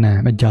járkálok.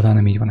 Nem, egyáltalán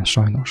nem így van ez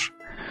sajnos.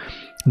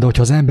 De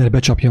hogyha az ember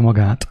becsapja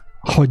magát,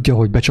 hagyja,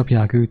 hogy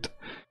becsapják őt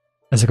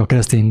ezek a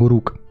keresztény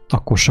guruk,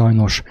 akkor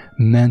sajnos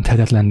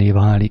menthetetlenné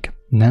válik.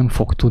 Nem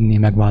fog tudni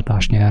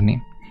megváltást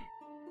nyerni.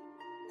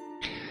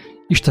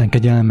 Isten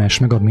kegyelmes,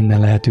 megad minden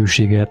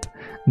lehetőséget,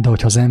 de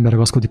hogyha az ember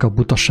ragaszkodik a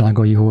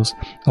butaságaihoz,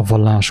 a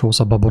valláshoz,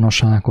 a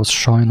babonasághoz,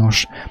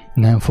 sajnos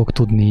nem fog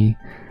tudni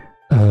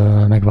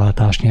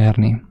megváltást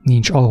nyerni.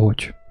 Nincs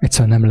ahogy.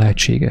 Egyszerűen nem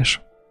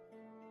lehetséges.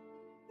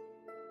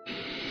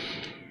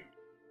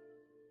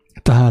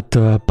 Tehát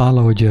Pál,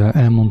 ahogy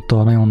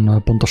elmondta,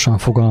 nagyon pontosan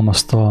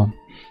fogalmazta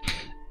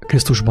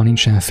Krisztusban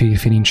nincsen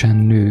férfi, nincsen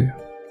nő.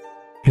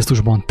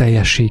 Krisztusban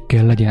teljesség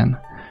kell legyen.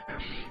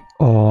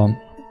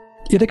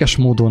 Érdekes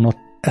módon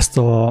ezt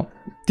a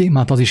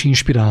témát az is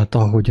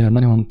inspirálta, hogy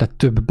nagyon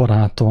több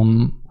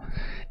barátom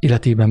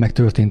életében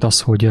megtörtént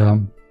az, hogy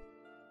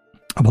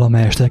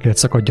valamelyest el kellett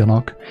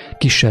szakadjanak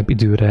kisebb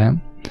időre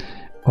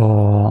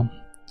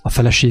a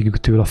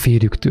feleségüktől, a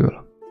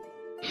férjüktől.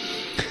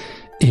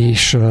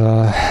 És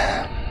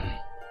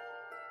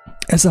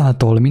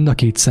ezáltal mind a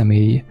két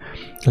személy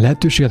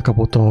lehetőséget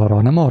kapott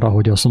arra, nem arra,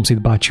 hogy a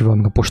szomszéd bácsival,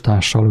 meg a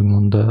postással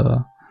úgymond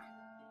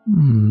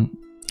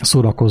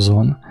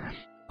szórakozzon,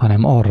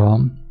 hanem arra,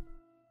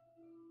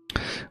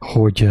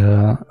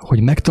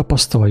 hogy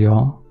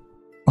megtapasztalja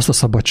azt a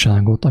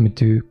szabadságot,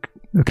 amit ő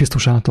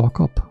Krisztus által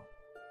kap.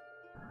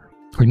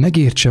 Hogy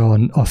megértse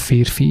a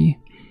férfi,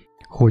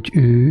 hogy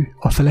ő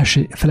a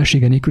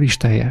felesége nélkül is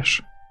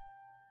teljes.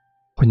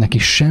 Hogy neki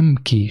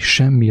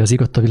semmi az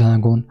ég a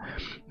világon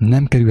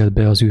nem kerülhet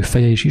be az ő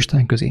feje és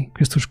Isten közé,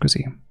 Krisztus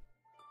közé.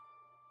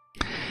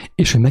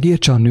 És hogy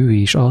megértse a nő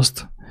is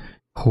azt,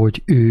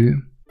 hogy ő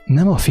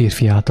nem a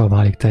férfi által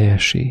válik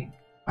teljessé,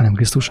 hanem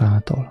Krisztus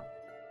által.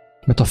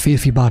 Mert a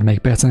férfi bármelyik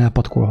percen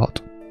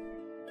elpatkolhat.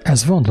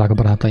 Ez van, drága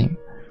barátaim.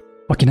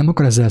 Aki nem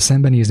akar ezzel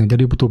szembenézni, hogy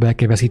előbb-utóbb el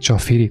kell veszítse a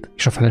férjét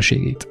és a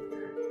feleségét,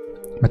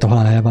 mert a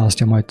halál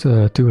elválasztja majd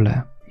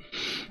tőle,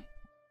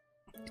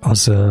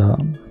 az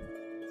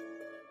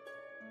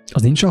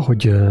nincs,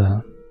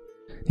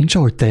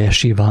 ahogy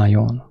teljessé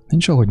váljon,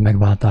 nincs, ahogy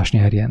megváltás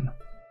nyerjen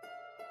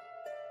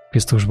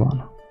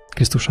Krisztusban,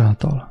 Krisztus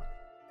által.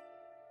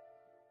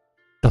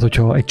 Tehát,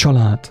 hogyha egy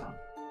család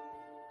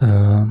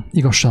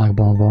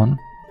igazságban van,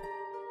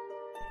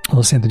 az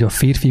azt jelenti, hogy a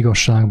férfi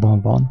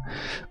igazságban van,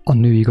 a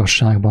nő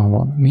igazságban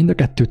van. Mind a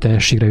kettő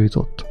teljességre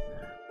jutott.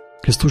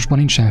 Krisztusban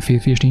nincsen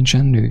férfi és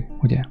nincsen nő,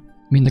 ugye?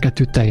 Mind a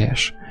kettő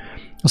teljes.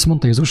 Azt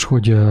mondta Jézus,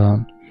 hogy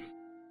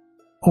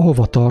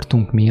ahova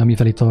tartunk mi,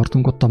 amivel itt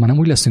tartunk, ott már nem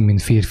úgy leszünk,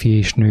 mint férfi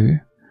és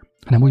nő,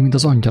 hanem úgy, mint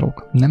az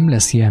angyalok. Nem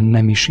lesz ilyen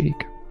nemiség.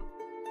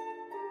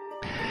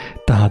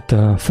 Tehát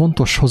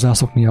fontos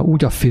hozzászoknia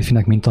úgy a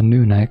férfinek, mint a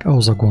nőnek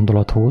ahhoz a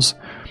gondolathoz,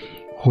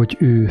 hogy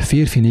ő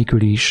férfi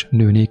nélkül is,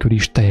 nő nélkül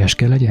is teljes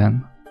kell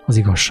legyen az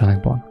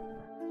igazságban.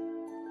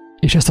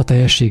 És ezt a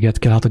teljességet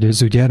kell átadja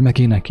az ő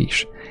gyermekének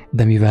is.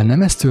 De mivel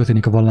nem ez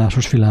történik a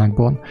vallásos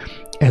világban,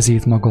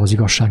 ezért maga az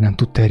igazság nem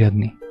tud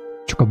terjedni.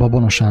 Csak a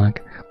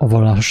babonaság, a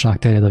vallásosság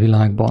terjed a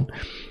világban,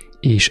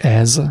 és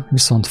ez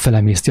viszont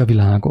felemészti a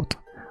világot.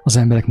 Az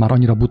emberek már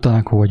annyira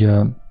buták, hogy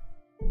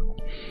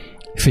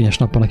fényes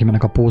nappal neki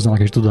mennek a póznának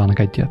és dudálnak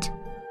egyet.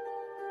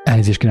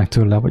 Elnézést kérek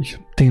tőle,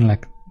 hogy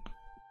tényleg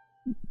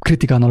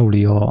kritikán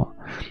aluli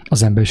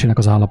az emberiségnek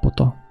az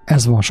állapota.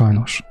 Ez van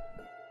sajnos.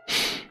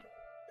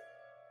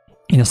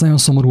 Én ezt nagyon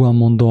szomorúan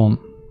mondom,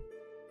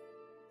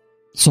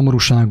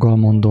 szomorúsággal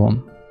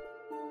mondom,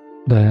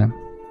 de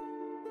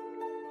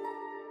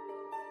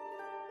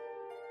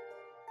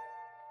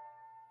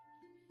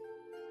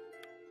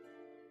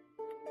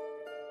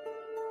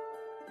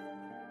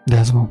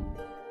ez van.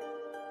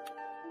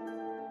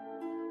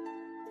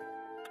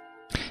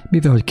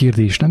 Mivel, hogy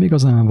kérdés nem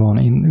igazán van,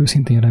 én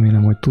őszintén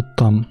remélem, hogy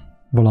tudtam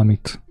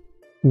valamit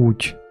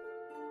úgy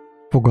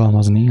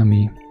fogalmazni,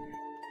 ami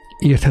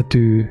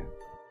érthető,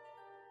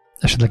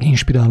 esetleg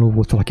inspiráló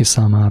volt valaki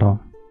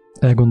számára,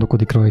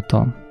 elgondolkodik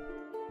rajta,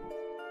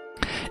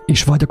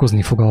 és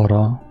vágyakozni fog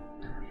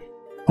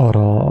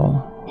arra,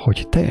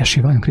 hogy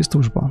teljessé váljon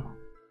Krisztusban.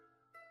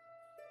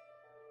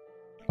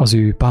 Az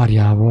ő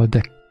párjával,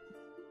 de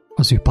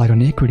az ő párja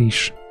nélkül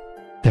is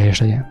teljes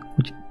legyen.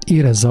 Hogy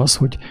érezze azt,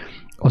 hogy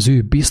az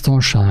ő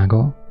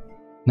biztonsága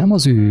nem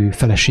az ő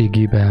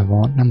feleségében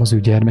van, nem az ő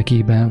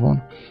gyermekében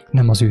van,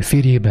 nem az ő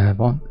férjében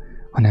van,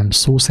 hanem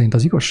szó szerint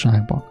az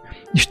igazságban,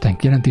 Isten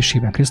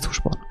jelentésében,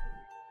 Krisztusban.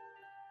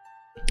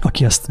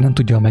 Aki ezt nem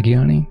tudja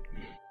megélni,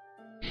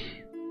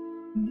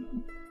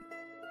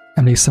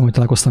 emlékszem, hogy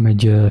találkoztam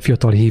egy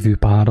fiatal hívő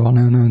párral,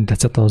 nagyon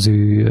tetszett az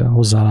ő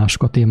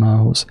hozzáállásuk a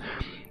témához.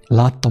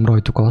 Láttam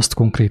rajtuk azt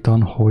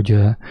konkrétan, hogy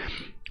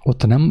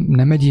ott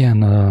nem egy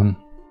ilyen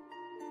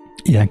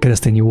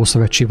keresztény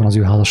jószövetség van az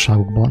ő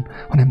házasságukban,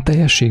 hanem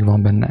teljesség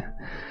van benne.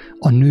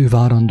 A nő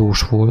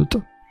várandós volt,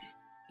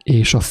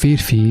 és a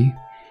férfinek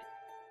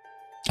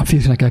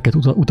el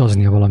kellett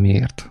utaznia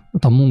valamiért.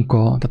 A munka,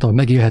 tehát a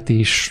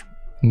megélhetés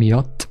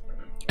miatt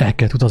el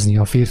kellett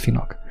utaznia a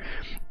férfinak.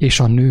 És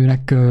a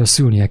nőnek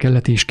szülnie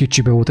kellett, és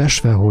kicsibe volt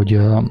esve,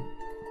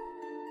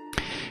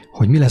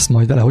 hogy mi lesz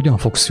majd vele, hogyan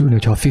fog szülni,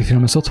 hogyha a férfi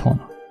nem lesz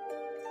otthon.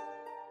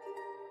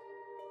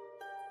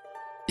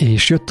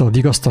 És jött a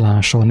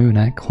vigasztalása a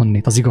nőnek,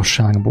 honnét, az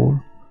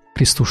igazságból,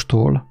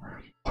 Krisztustól,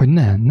 hogy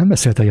nem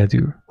beszélt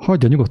egyedül,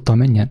 hagyja, nyugodtan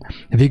menjen,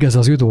 végezze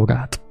az ő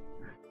dolgát.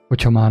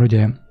 Hogyha már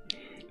ugye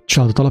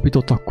családot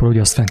alapított, akkor ugye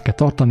azt fent kell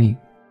tartani,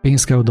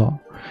 pénzt kell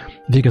oda,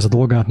 végezze a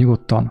dolgát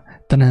nyugodtan,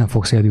 te nem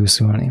fogsz egyedül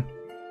szülni.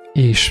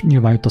 És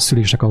nyilván jött a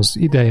szülésnek az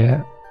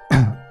ideje,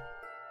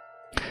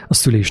 a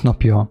szülés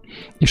napja,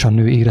 és a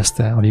nő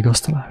érezte a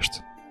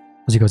vigasztalást.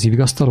 Az igazi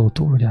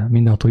vigasztalótól, ugye,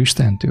 mindenható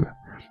Istentől.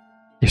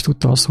 És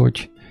tudta azt,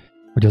 hogy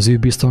hogy az ő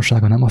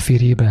biztonsága nem a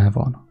férjében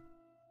van.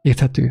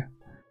 Érthető?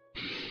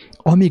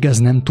 Amíg ez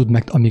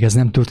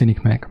nem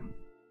történik meg,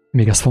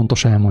 még ez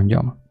fontos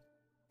elmondjam,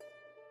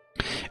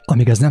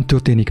 amíg ez nem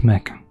történik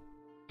meg,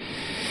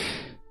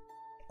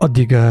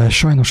 addig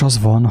sajnos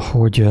az van,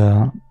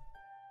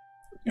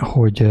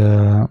 hogy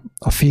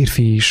a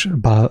férfi is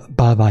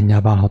bálvánnyá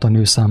válhat a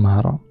nő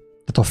számára.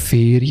 Tehát a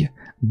férj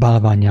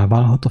bálvánnyá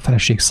válhat a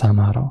feleség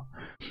számára,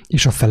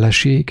 és a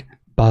feleség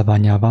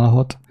bálvánnyá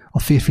válhat a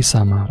férfi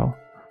számára.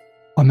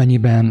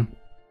 Amennyiben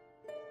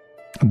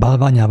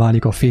bálvánnyá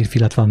válik a férfi,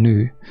 illetve a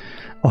nő,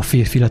 a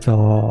férfi, illetve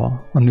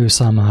a nő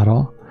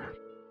számára,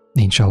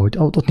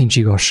 ott nincs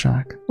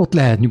igazság. Ott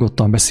lehet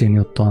nyugodtan beszélni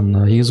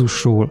ottan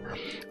Jézusról,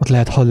 ott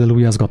lehet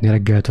hallelujázgatni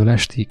reggeltől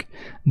estig,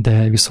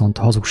 de viszont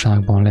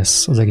hazugságban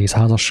lesz az egész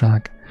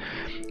házasság.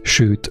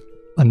 Sőt,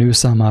 a nő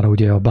számára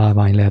ugye a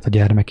bálvány lehet a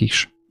gyermek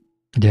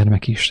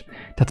is.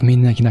 Tehát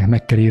mindenkinek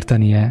meg kell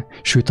értenie,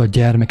 sőt a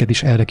gyermeket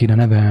is erre kéne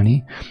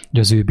nevelni, hogy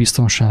az ő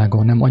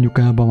biztonsága nem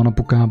anyukában van,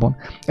 apukában.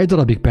 Egy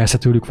darabig persze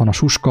tőlük van a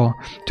suska,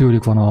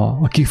 tőlük van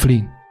a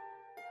kifli,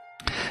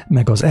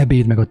 meg az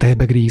ebéd, meg a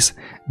tejbegríz,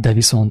 de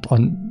viszont a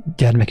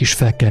gyermek is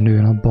fel kell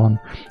nőjön abban,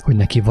 hogy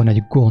neki van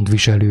egy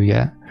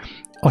gondviselője,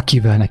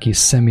 akivel neki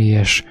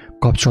személyes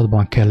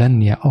kapcsolatban kell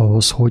lennie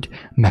ahhoz, hogy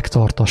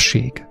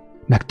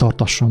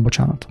megtartasson.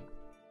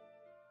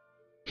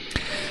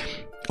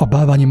 A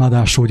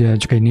bálványimádásról ugye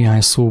csak egy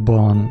néhány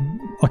szóban,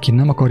 aki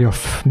nem akarja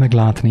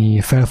meglátni,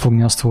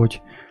 felfogni azt,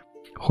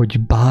 hogy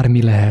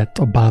bármi lehet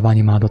a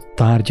bálványimádat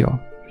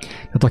tárgya.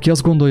 Tehát aki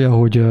azt gondolja,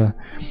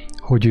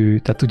 hogy ő,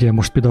 tehát ugye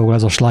most például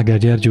ez a Sláger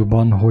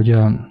Gyergyóban, hogy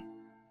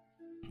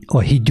a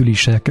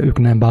hídgyülisek, ők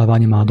nem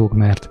bálványimádók,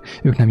 mert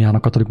ők nem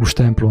járnak katolikus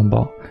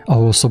templomba,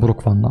 ahol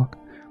szobrok vannak.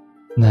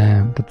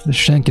 Nem, tehát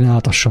senki ne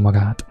áltassa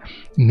magát.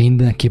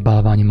 Mindenki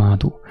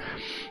bálványimádó.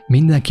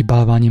 Mindenki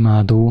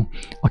bálványimádó,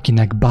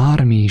 akinek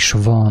bármi is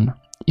van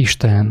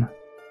Isten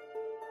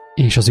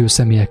és az ő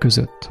személye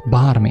között.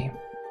 Bármi.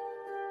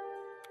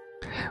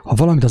 Ha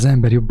valamit az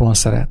ember jobban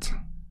szeret,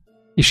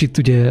 és itt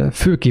ugye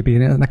főképp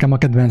nekem a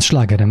kedvenc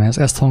slágerem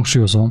ezt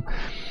hangsúlyozom,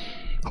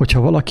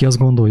 hogyha valaki azt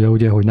gondolja,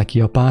 ugye, hogy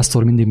neki a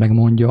pásztor mindig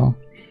megmondja,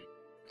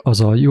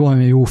 az a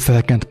jó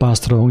felkent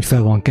pásztora, úgy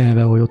fel van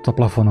kelve, hogy ott a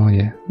plafonon,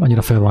 ugye,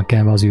 annyira fel van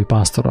kelve az ő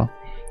pásztora.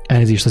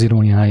 Elnézést az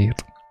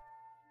iróniáért.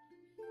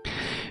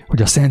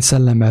 Hogy a Szent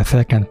Szellemmel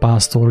felkent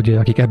pásztor, ugye,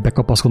 akik ebbe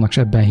kapaszkodnak, és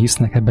ebben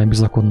hisznek, ebben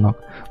bizakodnak,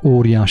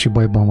 óriási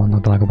bajban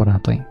vannak, drága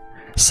barátaim.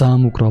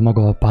 Számukra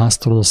maga a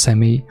pásztor, az a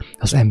személy,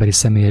 az emberi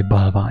személy egy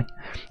bálvány.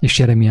 És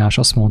Jeremiás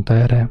azt mondta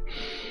erre,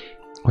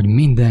 hogy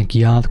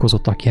mindenki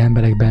átkozott, aki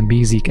emberekben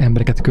bízik,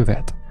 embereket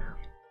követ.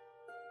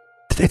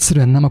 Tehát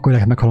egyszerűen nem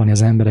akarják meghallani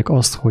az emberek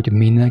azt, hogy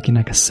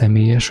mindenkinek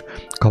személyes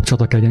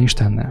kapcsolata kell legyen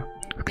Istennel.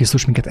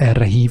 Krisztus minket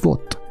erre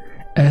hívott.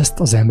 Ezt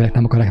az emberek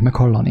nem akarják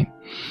meghallani.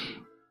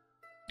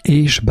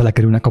 És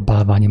belekerülnek a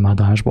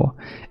bálványimádásba.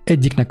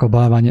 Egyiknek a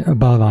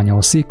bálványa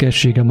a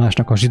székessége,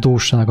 másnak a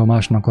zsidósága,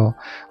 másnak a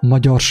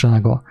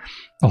magyarsága,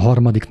 a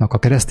harmadiknak a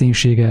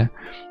kereszténysége,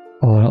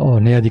 a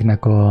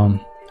negyediknek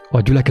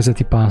a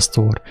gyülekezeti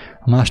pásztor,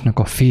 a másnak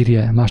a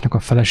férje, másnak a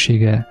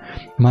felesége,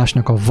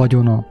 másnak a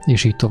vagyona,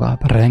 és így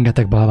tovább.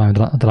 Rengeteg bálvány,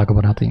 drága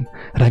barátaim.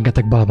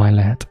 Rengeteg bálvány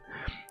lehet.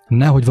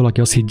 Nehogy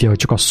valaki azt higgye, hogy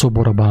csak a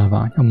szobor a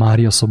bálvány, a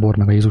Mária szobor,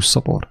 meg a Jézus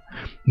szobor.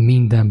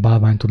 Minden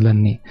bálvány tud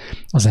lenni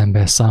az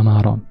ember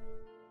számára,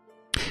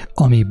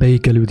 ami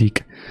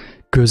beékelődik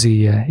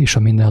közéje és a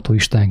mindenható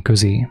Isten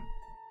közé.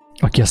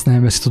 Aki ezt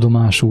nem veszi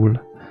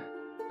tudomásul,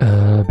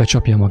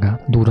 becsapja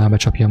magát, durrá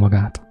becsapja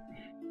magát.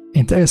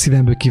 Én teljes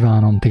szívemből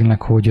kívánom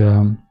tényleg, hogy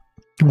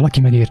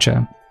valaki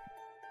megértse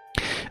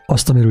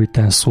azt, amiről itt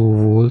szó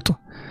volt,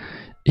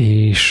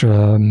 és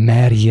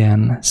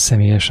merjen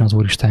személyesen az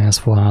Úristenhez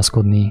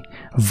fohászkodni,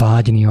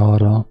 vágyni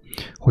arra,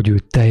 hogy ő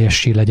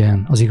teljessé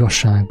legyen az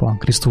igazságban,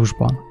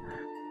 Krisztusban.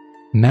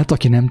 Mert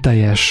aki nem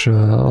teljes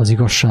az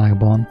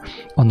igazságban,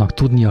 annak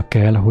tudnia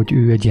kell, hogy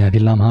ő egy ilyen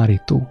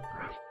villámhárító.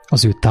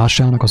 Az ő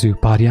társának, az ő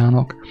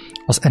párjának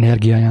az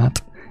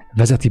energiáját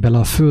vezeti bele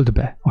a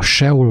földbe, a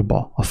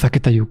seolba, a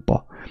fekete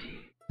lyukba.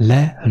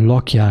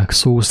 Lelakják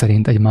szó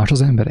szerint egymást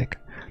az emberek.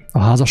 A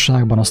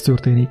házasságban az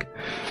történik,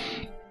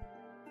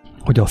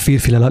 hogy a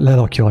férfi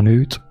lelakja a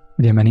nőt,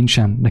 ugye mert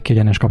nincsen neki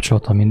egyenes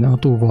kapcsolata a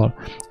mindenhatóval,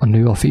 a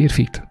nő a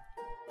férfit.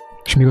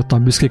 És még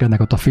ottan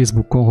büszkékednek ott a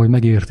Facebookon, hogy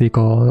megérték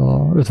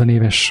a 50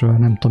 éves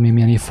nem tudom én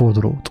milyen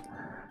évfordulót.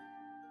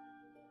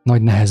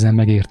 Nagy nehezen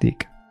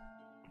megérték.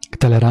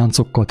 Tele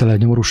ráncokkal, tele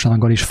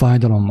nyomorúsággal és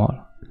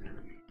fájdalommal.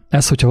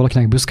 Ez, hogyha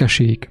valakinek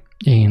büszkeség,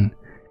 én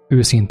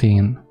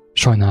őszintén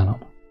sajnálom.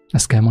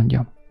 Ezt kell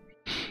mondjam.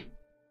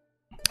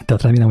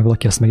 Tehát remélem, hogy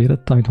valaki ezt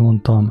megértette, amit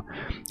mondtam.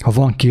 Ha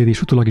van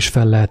kérdés, utólag is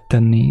fel lehet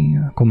tenni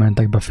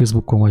kommentekbe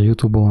Facebookon vagy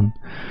YouTube-on,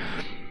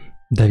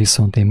 de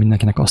viszont én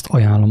mindenkinek azt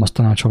ajánlom, azt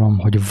tanácsolom,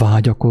 hogy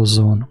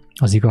vágyakozzon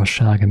az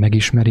igazság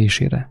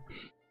megismerésére.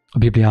 A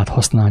Bibliát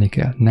használni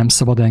kell. Nem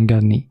szabad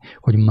engedni,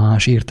 hogy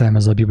más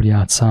értelmezze a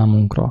Bibliát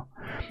számunkra.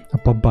 A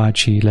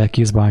papbácsi,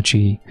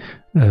 lelkészbácsi,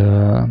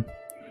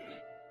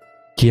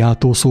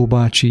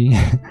 kiáltószóbácsi,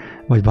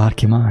 vagy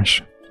bárki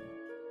más.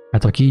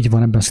 Mert aki így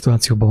van ebben a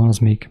szituációban,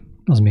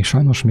 az még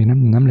sajnos még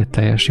nem lett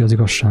teljesi az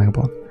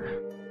igazságban.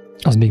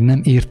 Az még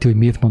nem érti, hogy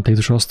miért mondta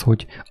Jézus azt,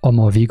 hogy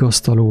ama a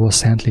vigasztaló a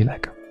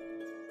Szentlélek.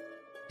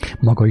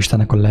 Maga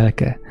Istennek a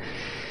lelke,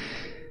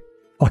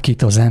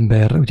 akit az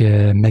ember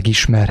ugye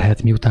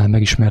megismerhet, miután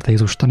megismerte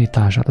Jézus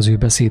tanítását, az ő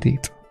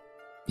beszédét,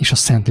 és a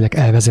Szentlélek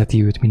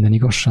elvezeti őt minden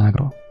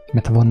igazságra,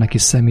 mert van neki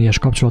személyes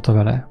kapcsolata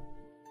vele,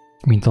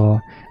 mint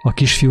a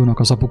kisfiúnak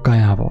az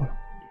apukájával.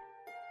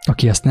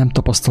 Aki ezt nem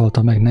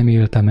tapasztalta meg, nem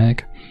élte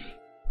meg,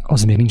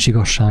 az még nincs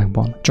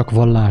igazságban, csak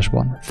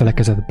vallásban,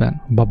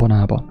 felekezetben,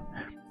 babonában.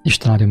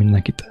 Isten áldja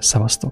mindenkit, szevasztok!